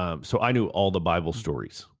so I knew all the Bible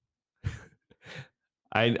stories.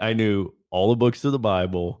 I knew all the books of the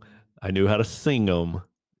Bible. I knew how to sing them.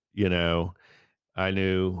 You know, I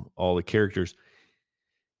knew all the characters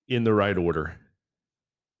in the right order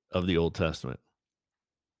of the Old Testament.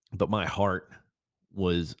 But my heart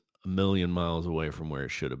was a million miles away from where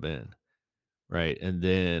it should have been. Right. And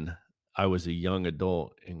then I was a young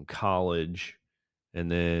adult in college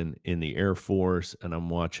and then in the Air Force. And I'm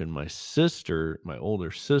watching my sister, my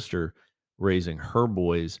older sister, raising her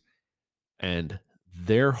boys, and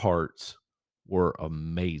their hearts were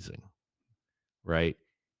amazing. Right.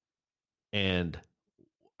 And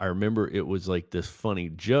I remember it was like this funny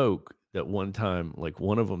joke that one time, like,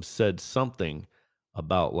 one of them said something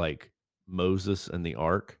about like Moses and the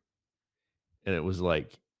ark. And it was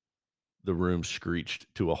like the room screeched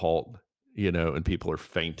to a halt, and people are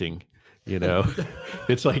fainting,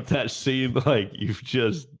 it's like that scene, like you've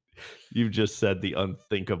just said the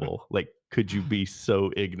unthinkable. Like, could you be so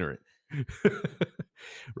ignorant?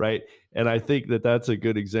 Right. And I think that that's a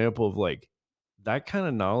good example of like, that kind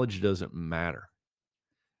of knowledge doesn't matter.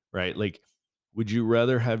 Right. Like, would you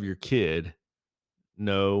rather have your kid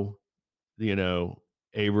know,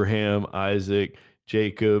 Abraham, Isaac,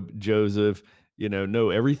 Jacob, Joseph, know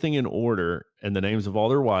everything in order and the names of all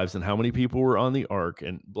their wives and how many people were on the ark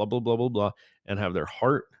and blah, blah, blah, blah, blah, and have their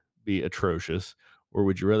heart be atrocious? Or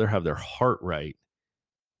would you rather have their heart right?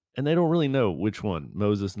 And they don't really know which one.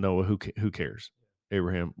 Moses, Noah, who cares?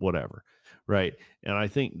 Abraham, whatever. Right. And I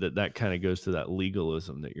think that kind of goes to that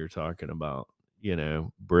legalism that you're talking about,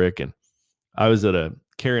 Brick. And I was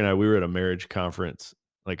Carrie and I, we were at a marriage conference,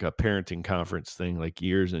 like a parenting conference thing, like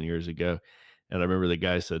years and years ago. And I remember the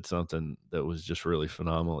guy said something that was just really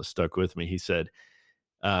phenomenal. It stuck with me. He said,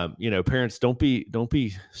 parents, don't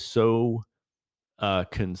be so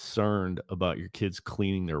concerned about your kids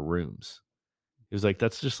cleaning their rooms. He was like,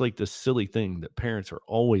 that's just like this silly thing that parents are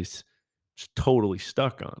always just totally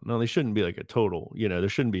stuck on. No, they shouldn't be like a total, there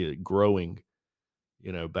shouldn't be a growing,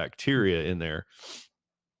 bacteria in there.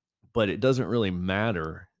 But it doesn't really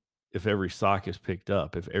matter if every sock is picked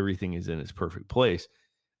up, if everything is in its perfect place.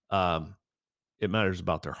 It matters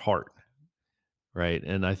about their heart, right?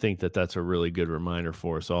 And I think that that's a really good reminder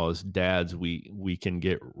for us all as dads. We can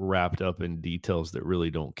get wrapped up in details that really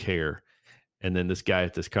don't care. And then this guy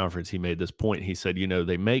at this conference, he made this point. He said,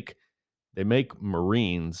 they make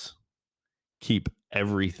Marines keep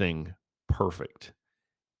everything perfect.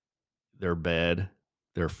 Their bed,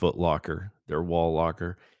 their foot locker, their wall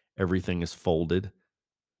locker, everything is folded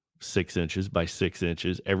 6 inches by 6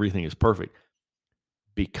 inches. Everything is perfect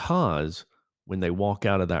because when they walk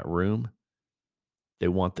out of that room, they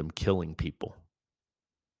want them killing people.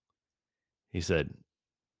 He said,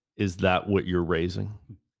 is that what you're raising?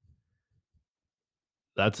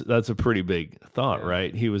 That's a pretty big thought, yeah.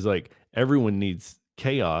 Right? He was like, everyone needs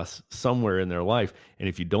chaos somewhere in their life. And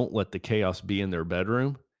if you don't let the chaos be in their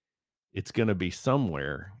bedroom, it's going to be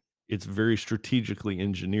somewhere. It's very strategically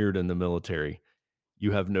engineered in the military.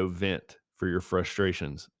 You have no vent for your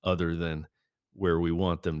frustrations other than where we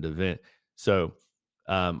want them to vent. So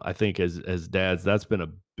I think as dads, that's been a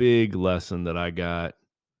big lesson that I got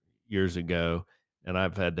years ago. And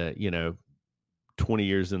I've had to, 20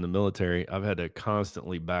 years in the military, I've had to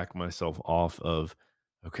constantly back myself off of,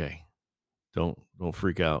 okay, don't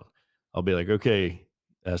freak out. I'll be like, okay,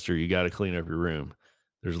 Esther, you got to clean up your room.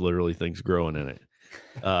 There's literally things growing in it.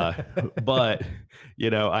 But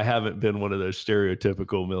I haven't been one of those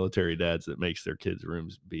stereotypical military dads that makes their kids'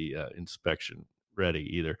 rooms be inspection ready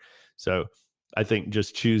either. So I think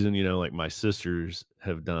just choosing, like my sisters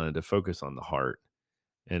have done, to focus on the heart,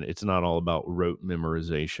 and it's not all about rote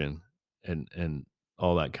memorization and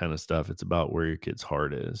all that kind of stuff. It's about where your kid's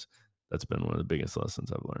heart is. That's been one of the biggest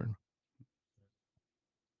lessons I've learned.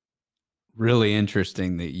 Really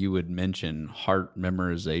interesting that you would mention heart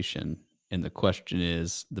memorization. And the question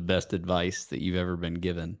is the best advice that you've ever been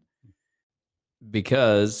given.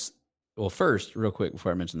 Because, well, first, real quick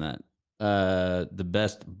before I mention that, the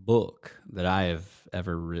best book that I have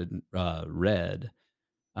ever read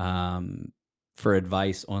for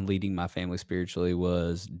advice on leading my family spiritually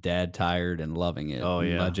was Dad Tired and Loving It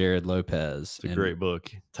by Jared Lopez. It's a great book.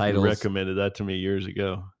 You recommended that to me years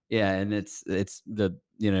ago. Yeah, and it's the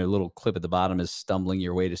little clip at the bottom is Stumbling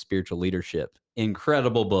Your Way to Spiritual Leadership.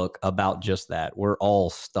 Incredible book about just that. We're all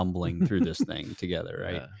stumbling through this thing together,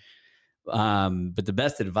 right? Yeah. But the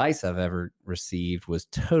best advice I've ever received was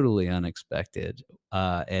totally unexpected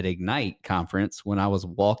at Ignite conference when I was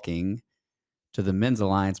walking to the Men's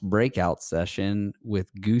Alliance breakout session with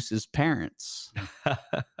Goose's parents.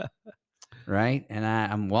 Right. And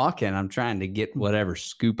I'm walking, I'm trying to get whatever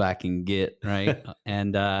scoop I can get. Right.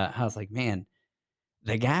 And I was like, man,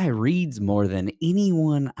 the guy reads more than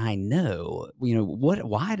anyone I know.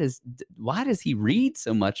 Why does he read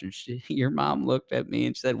so much? And your mom looked at me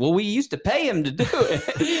and she said, well, we used to pay him to do it.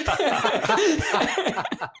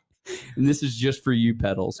 And this is just for you,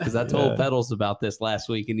 Pedals, because I told Pedals about this last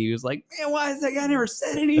week, and he was like, man, why has that guy never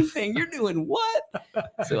said anything? You're doing what?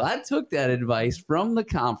 So I took that advice from the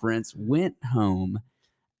conference, went home,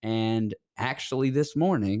 and actually this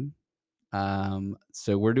morning,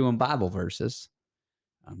 so we're doing Bible verses.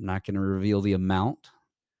 I'm not going to reveal the amount,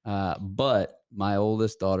 but my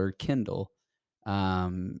oldest daughter, Kendall,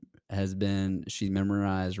 she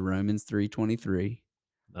memorized Romans 3:23.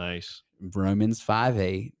 Nice. Romans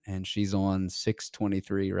 5:8, and she's on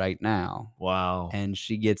 6:23 right now. Wow. And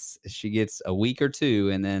she gets a week or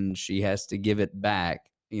two, and then she has to give it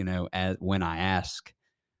back, when I ask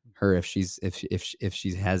her if she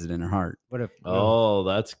has it in her heart.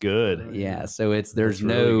 That's good. Yeah. So there's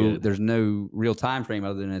no real time frame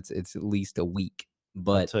other than it's at least a week.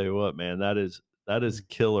 But I'll tell you what, man, that is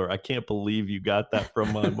killer. I can't believe you got that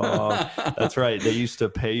from my mom. That's right. They used to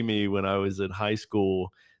pay me when I was in high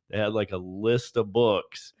school. They had like a list of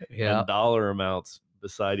books and dollar amounts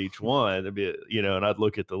beside each one. It'd be, and I'd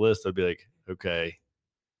look at the list. I'd be like, okay,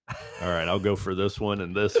 all right, I'll go for this one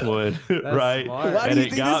and this one. Right. Smart. Why do you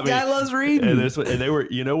think this guy loves reading? And they were,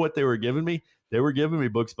 what they were giving me? They were giving me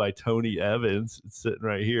books by Tony Evans. It's sitting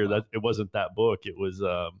right here. That it wasn't that book. It was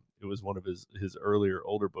one of his earlier,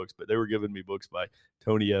 older books, but they were giving me books by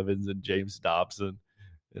Tony Evans and James Dobson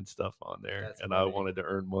and stuff on there. That's and funny. I wanted to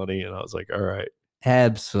earn money, and I was like, all right.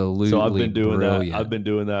 Absolutely. So I've been doing brilliant. that. I've been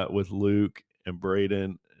doing that with Luke and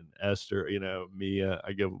Braden and Esther, Mia.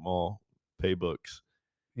 I give them all pay books.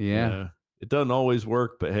 Yeah. It doesn't always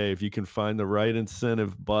work, but hey, if you can find the right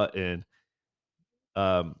incentive button,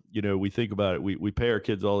 we think about it. We pay our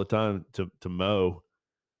kids all the time to mow,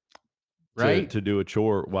 right? To do a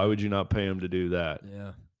chore. Why would you not pay them to do that?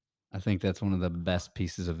 Yeah. I think that's one of the best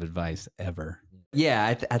pieces of advice ever.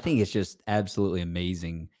 Yeah. I think it's just absolutely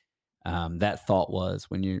amazing. That thought was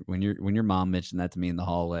when your mom mentioned that to me in the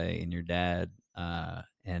hallway, and your dad,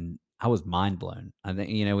 and I was mind blown. I think,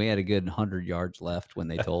 we had a good 100 yards left when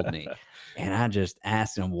they told me, and I just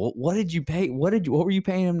asked him, what did you pay? What were you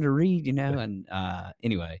paying him to read? And,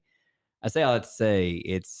 anyway, I say all that to say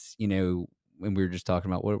it's, when we were just talking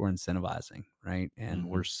about what we're incentivizing, right? And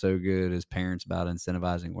we're so good as parents about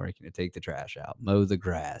incentivizing where you take the trash out, mow the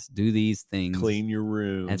grass, do these things, clean your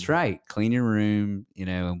room. That's right, clean your room.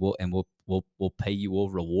 And we'll pay you, we'll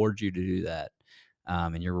reward you to do that.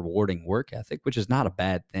 And you're rewarding work ethic, which is not a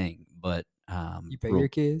bad thing. But you pay your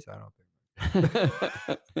kids? I don't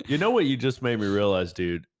think. You know what you just made me realize,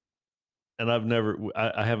 dude? And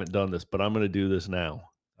I haven't done this, but I'm going to do this now.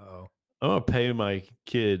 Oh. I'm going to pay my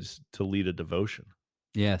kids to lead a devotion.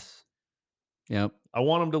 Yes. Yep. I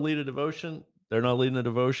want them to lead a devotion. They're not leading a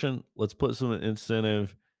devotion. Let's put some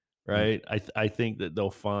incentive, right? I think that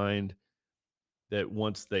they'll find that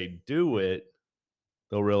once they do it,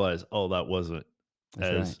 they'll realize, oh, that wasn't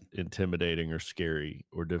That's as right. intimidating or scary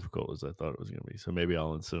or difficult as I thought it was going to be. So maybe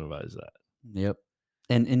I'll incentivize that. Yep.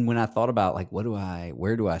 And when I thought about like, where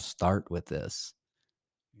do I start with this?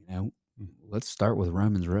 You know, let's start with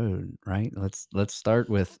Romans Road, right? Let's start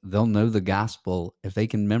with, they'll know the gospel if they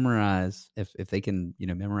can memorize, if they can,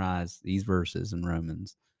 memorize these verses in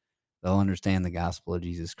Romans, they'll understand the gospel of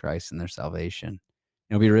Jesus Christ and their salvation.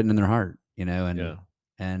 It'll be written in their heart,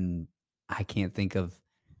 and I can't think of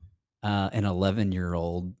an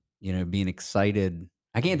 11-year-old, being excited.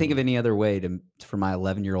 I can't think of any other way for my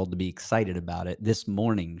 11-year-old to be excited about it. This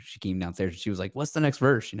morning, she came downstairs and she was like, "What's the next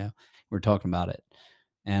verse?" We're talking about it,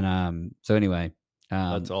 and so anyway,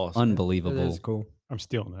 That's awesome. unbelievable. That's cool. I'm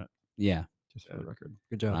stealing that, Yeah, just for the record.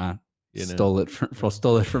 Good job. stole it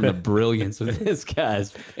from the brilliance of this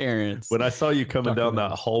guy's parents. When I saw you coming down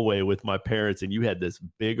that hallway with my parents and you had this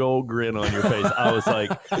big old grin on your face, I was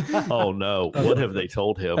like, oh no, what have they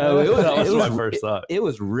told him? Oh, that was my first thought. It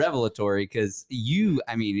was revelatory because we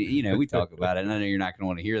talk about it, and I know you're not going to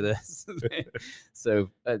want to hear this. So,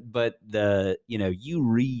 but you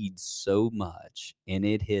read so much, and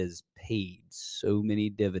it has paid so many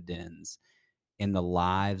dividends in the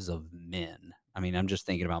lives of men. I mean, I'm just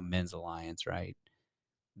thinking about Men's Alliance, right?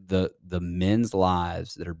 The men's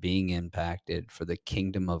lives that are being impacted for the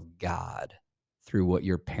kingdom of God through what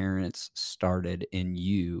your parents started in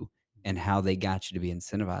you and how they got you to be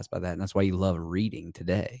incentivized by that. And that's why you love reading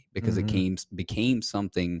today, because it became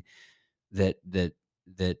something that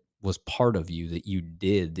was part of you, that you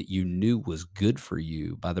did, that you knew was good for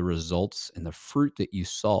you by the results and the fruit that you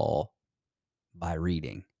saw by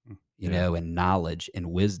reading. And knowledge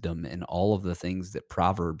and wisdom and all of the things that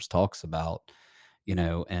Proverbs talks about,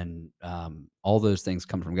 and all those things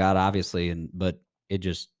come from God, obviously. But it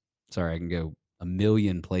just, I can go a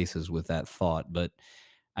million places with that thought, but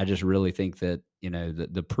I just really think that,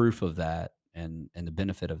 the proof of that and the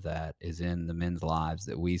benefit of that is in the men's lives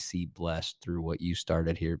that we see blessed through what you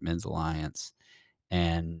started here at Men's Alliance.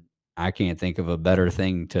 And I can't think of a better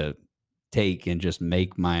thing to take and just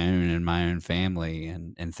make my own and my own family,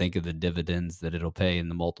 and think of the dividends that it'll pay in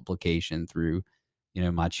the multiplication through,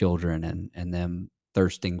 my children and them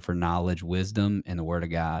thirsting for knowledge, wisdom, and the word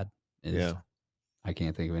of God. I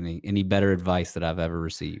can't think of any better advice that I've ever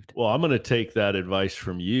received. Well, I'm going to take that advice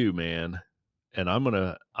from you, man. And I'm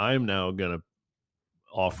now going to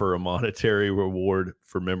offer a monetary reward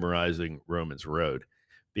for memorizing Romans Road,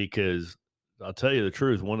 because I'll tell you the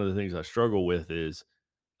truth. One of the things I struggle with is,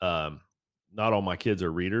 not all my kids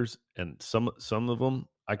are readers, and some of them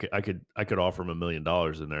I could offer them $1 million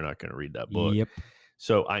and they're not going to read that book. Yep.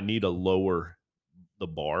 So I need to lower the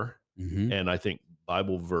bar, Mm-hmm. and I think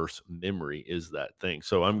Bible verse memory is that thing.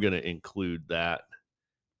 So I'm going to include that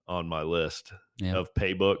on my list of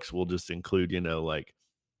pay books. We'll just include,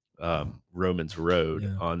 Romans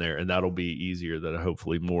Road on there, and that'll be easier, that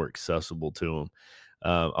hopefully more accessible to them.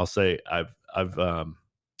 I'll say I've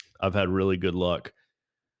had really good luck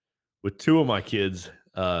with two of my kids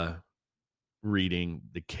reading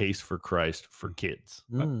The Case for Christ for Kids.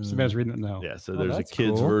 Somebody's reading it now. Yeah, so there's a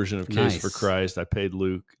kids version of Case for Christ. I paid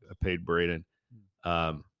Luke, I paid Braden.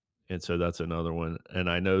 And so that's another one. And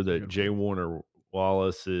I know that J. Warner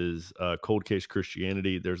Wallace's Cold Case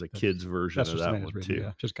Christianity, there's a kids version of that one too.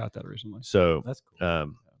 Yeah, just got that recently. So That's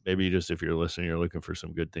cool. maybe just if you're listening, you're looking for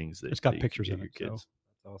some good things that It's got you pictures can in get your it. kids.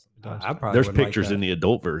 Awesome. It does. There's pictures in the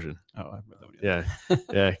adult version. Oh, I haven't read that one yet.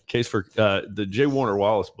 Yeah. Case for the J. Warner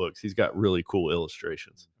Wallace books. He's got really cool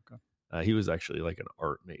illustrations. Okay. He was actually like an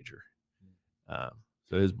art major.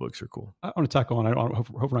 So his books are cool. I want to tackle on. I hope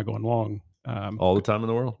we're not going long. All the time in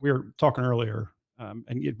the world. We were talking earlier, and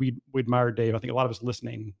we admire Dave. I think a lot of us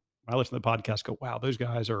listening, when I listen to the podcast, go, wow, those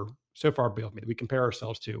guys are so far above me. We compare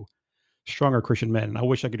ourselves to stronger Christian men, and I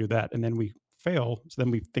wish I could do that. And then we fail, so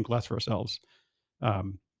then we think less for ourselves.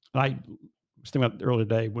 And I was thinking about earlier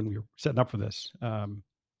today when we were setting up for this,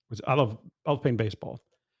 was I love playing baseball.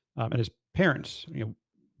 And as parents,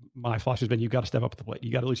 my philosophy has been, you got to step up to the plate.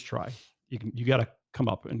 You got to at least try. You got to come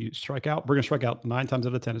up and you strike out. We're going to strike out 9 times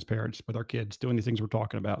out of 10 as parents with our kids doing these things we're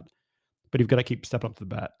talking about, but you've got to keep stepping up to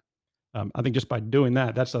the bat. I think just by doing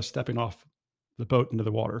that, that's us stepping off the boat into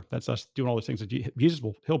the water. That's us doing all those things that Jesus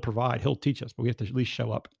he'll provide, he'll teach us, but we have to at least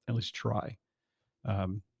show up, at least try.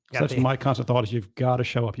 So that's my constant thought is you've got to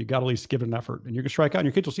show up. You've got to at least give it an effort, and you're going to strike out, and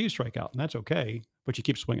your kids will see you strike out, and that's okay, but you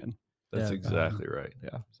keep swinging. That's exactly right.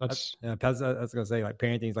 Yeah. So that's I was going to say, like,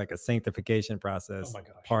 parenting is like a sanctification process. Oh my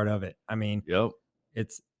gosh. Part of it. I mean, Yep.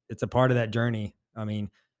 it's a part of that journey. I mean,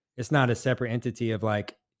 it's not a separate entity of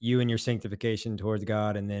like, you and your sanctification towards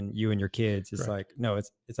God, and then you and your kids. It's Correct. like, no,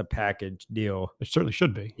 it's a package deal. It certainly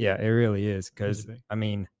should be. Yeah, it really is. Because be. I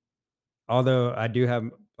mean, although I do have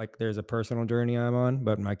like there's a personal journey I'm on,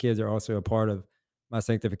 but my kids are also a part of my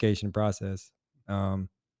sanctification process.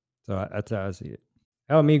 That's how I see it.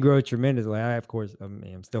 Helped me grow tremendously. Of course, I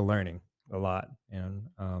mean, I'm still learning a lot, and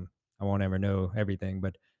I won't ever know everything,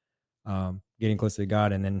 but getting closer to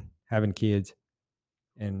God and then having kids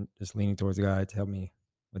and just leaning towards God to help me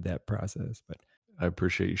with that process. But I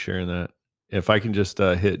appreciate you sharing that. If I can just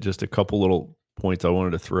hit just a couple little points I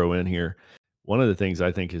wanted to throw in here. One of the things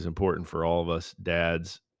I think is important for all of us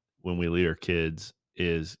dads when we lead our kids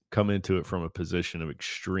is come into it from a position of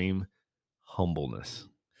extreme humbleness,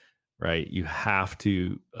 right? You have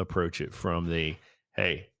to approach it from the,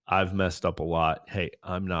 hey, I've messed up a lot. Hey,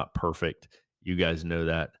 I'm not perfect. You guys know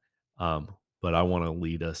that. But I want to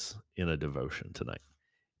lead us in a devotion tonight.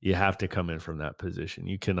 You have to come in from that position.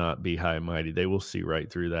 You cannot be high and mighty. They will see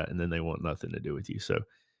right through that, and then they want nothing to do with you. So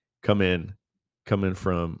come in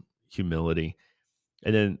from humility.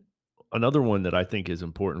 And then another one that I think is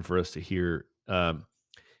important for us to hear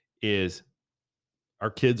is our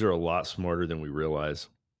kids are a lot smarter than we realize,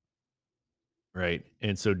 right?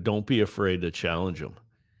 And so don't be afraid to challenge them.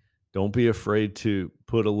 Don't be afraid to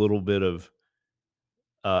put a little bit of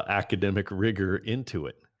academic rigor into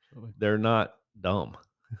it. They're not dumb,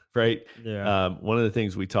 right? yeah, One of the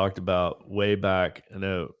things we talked about way back, I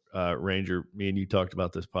know Ranger, me and you talked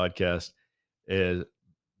about this podcast is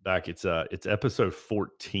back. It's episode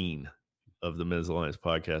 14 of the Men's Alliance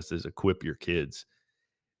podcast is Equip Your Kids.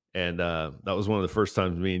 And that was one of the first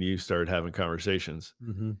times me and you started having conversations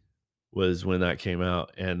was when that came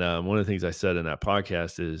out. And one of the things I said in that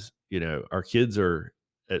podcast is, our kids are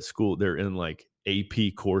at school, they're in like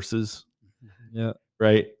AP courses. yeah,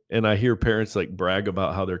 Right. And I hear parents like brag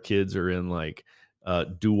about how their kids are in like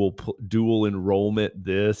dual enrollment,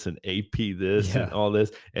 this and AP this and all this.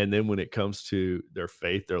 And then when it comes to their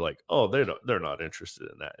faith, they're like, oh, they're not interested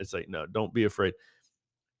in that. It's like, no, don't be afraid.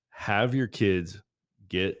 Have your kids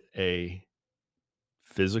get a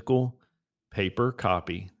physical paper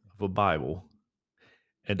copy of a Bible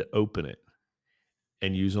and open it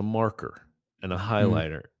and use a marker and a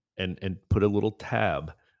highlighter and put a little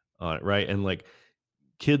tab on it. Right. And like,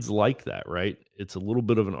 kids like that, right? It's a little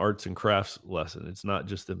bit of an arts and crafts lesson. It's not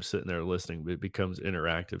just them sitting there listening, but it becomes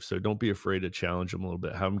interactive. So don't be afraid to challenge them a little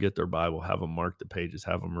bit. Have them get their Bible, have them mark the pages,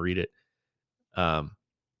 have them read it, and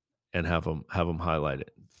have them highlight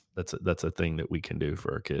it. That's a thing that we can do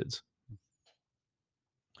for our kids.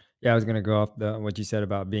 Yeah, I was going to go off what you said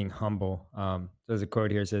about being humble. There's a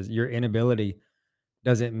quote here. It says, your inability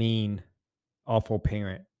doesn't mean awful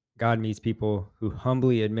parent. God meets people who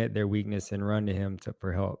humbly admit their weakness and run to him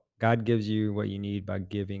for help. God gives you what you need by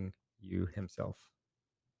giving you himself.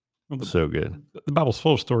 Well, So good. The Bible's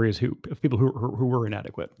full of stories of people who were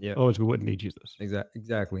inadequate. Yeah. Otherwise, we wouldn't need Jesus.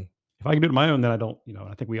 Exactly. If I can do it on my own, then I don't.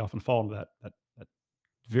 I think we often fall into that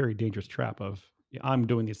very dangerous trap of I'm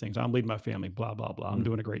doing these things. I'm leading my family. Blah blah blah. I'm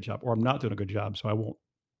doing a great job, or I'm not doing a good job, so I won't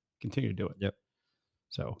continue to do it. Yep.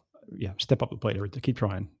 So step up the plate. Keep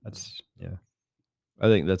trying. I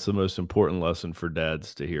think that's the most important lesson for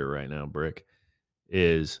dads to hear right now, Brick,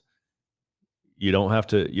 is you don't have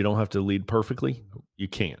to lead perfectly. You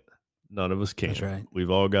can't. None of us can. That's right. We've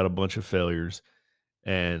all got a bunch of failures.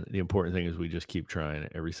 And the important thing is we just keep trying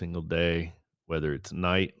it every single day, whether it's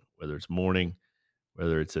night, whether it's morning,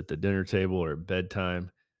 whether it's at the dinner table or at bedtime,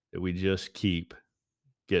 that we just keep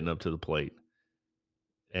getting up to the plate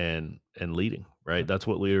and leading, right? That's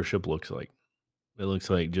what leadership looks like. It looks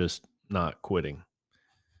like just not quitting.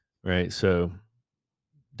 Right. So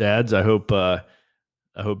dads, I hope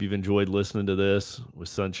you've enjoyed listening to this with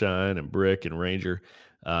Sunshine and Brick and Ranger.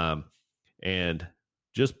 And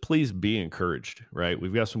just please be encouraged, right?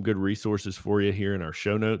 We've got some good resources for you here in our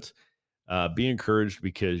show notes. Be encouraged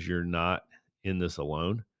because you're not in this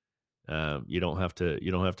alone. You don't have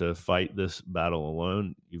to fight this battle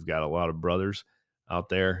alone. You've got a lot of brothers out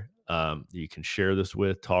there you can share this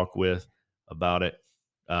with, talk with about it.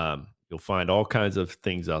 You'll find all kinds of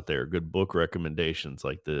things out there, good book recommendations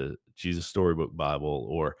like the Jesus Storybook Bible,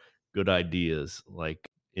 or good ideas like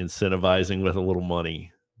incentivizing with a little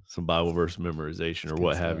money, some Bible verse memorization, or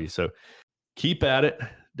what have you. So keep at it,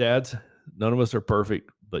 dads. None of us are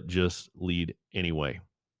perfect, but just lead anyway.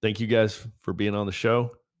 Thank you guys for being on the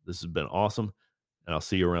show. This has been awesome, and I'll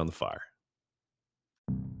see you around the fire.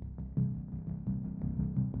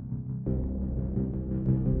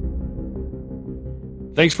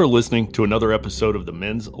 Thanks for listening to another episode of the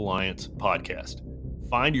Men's Alliance podcast.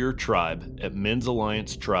 Find your tribe at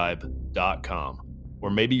men'salliancetribe.com. or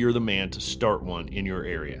maybe you're the man to start one in your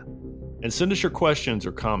area. And send us your questions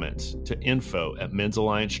or comments to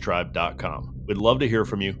info@men'salliancetribe.com. We'd love to hear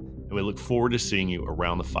from you, and we look forward to seeing you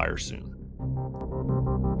around the fire soon.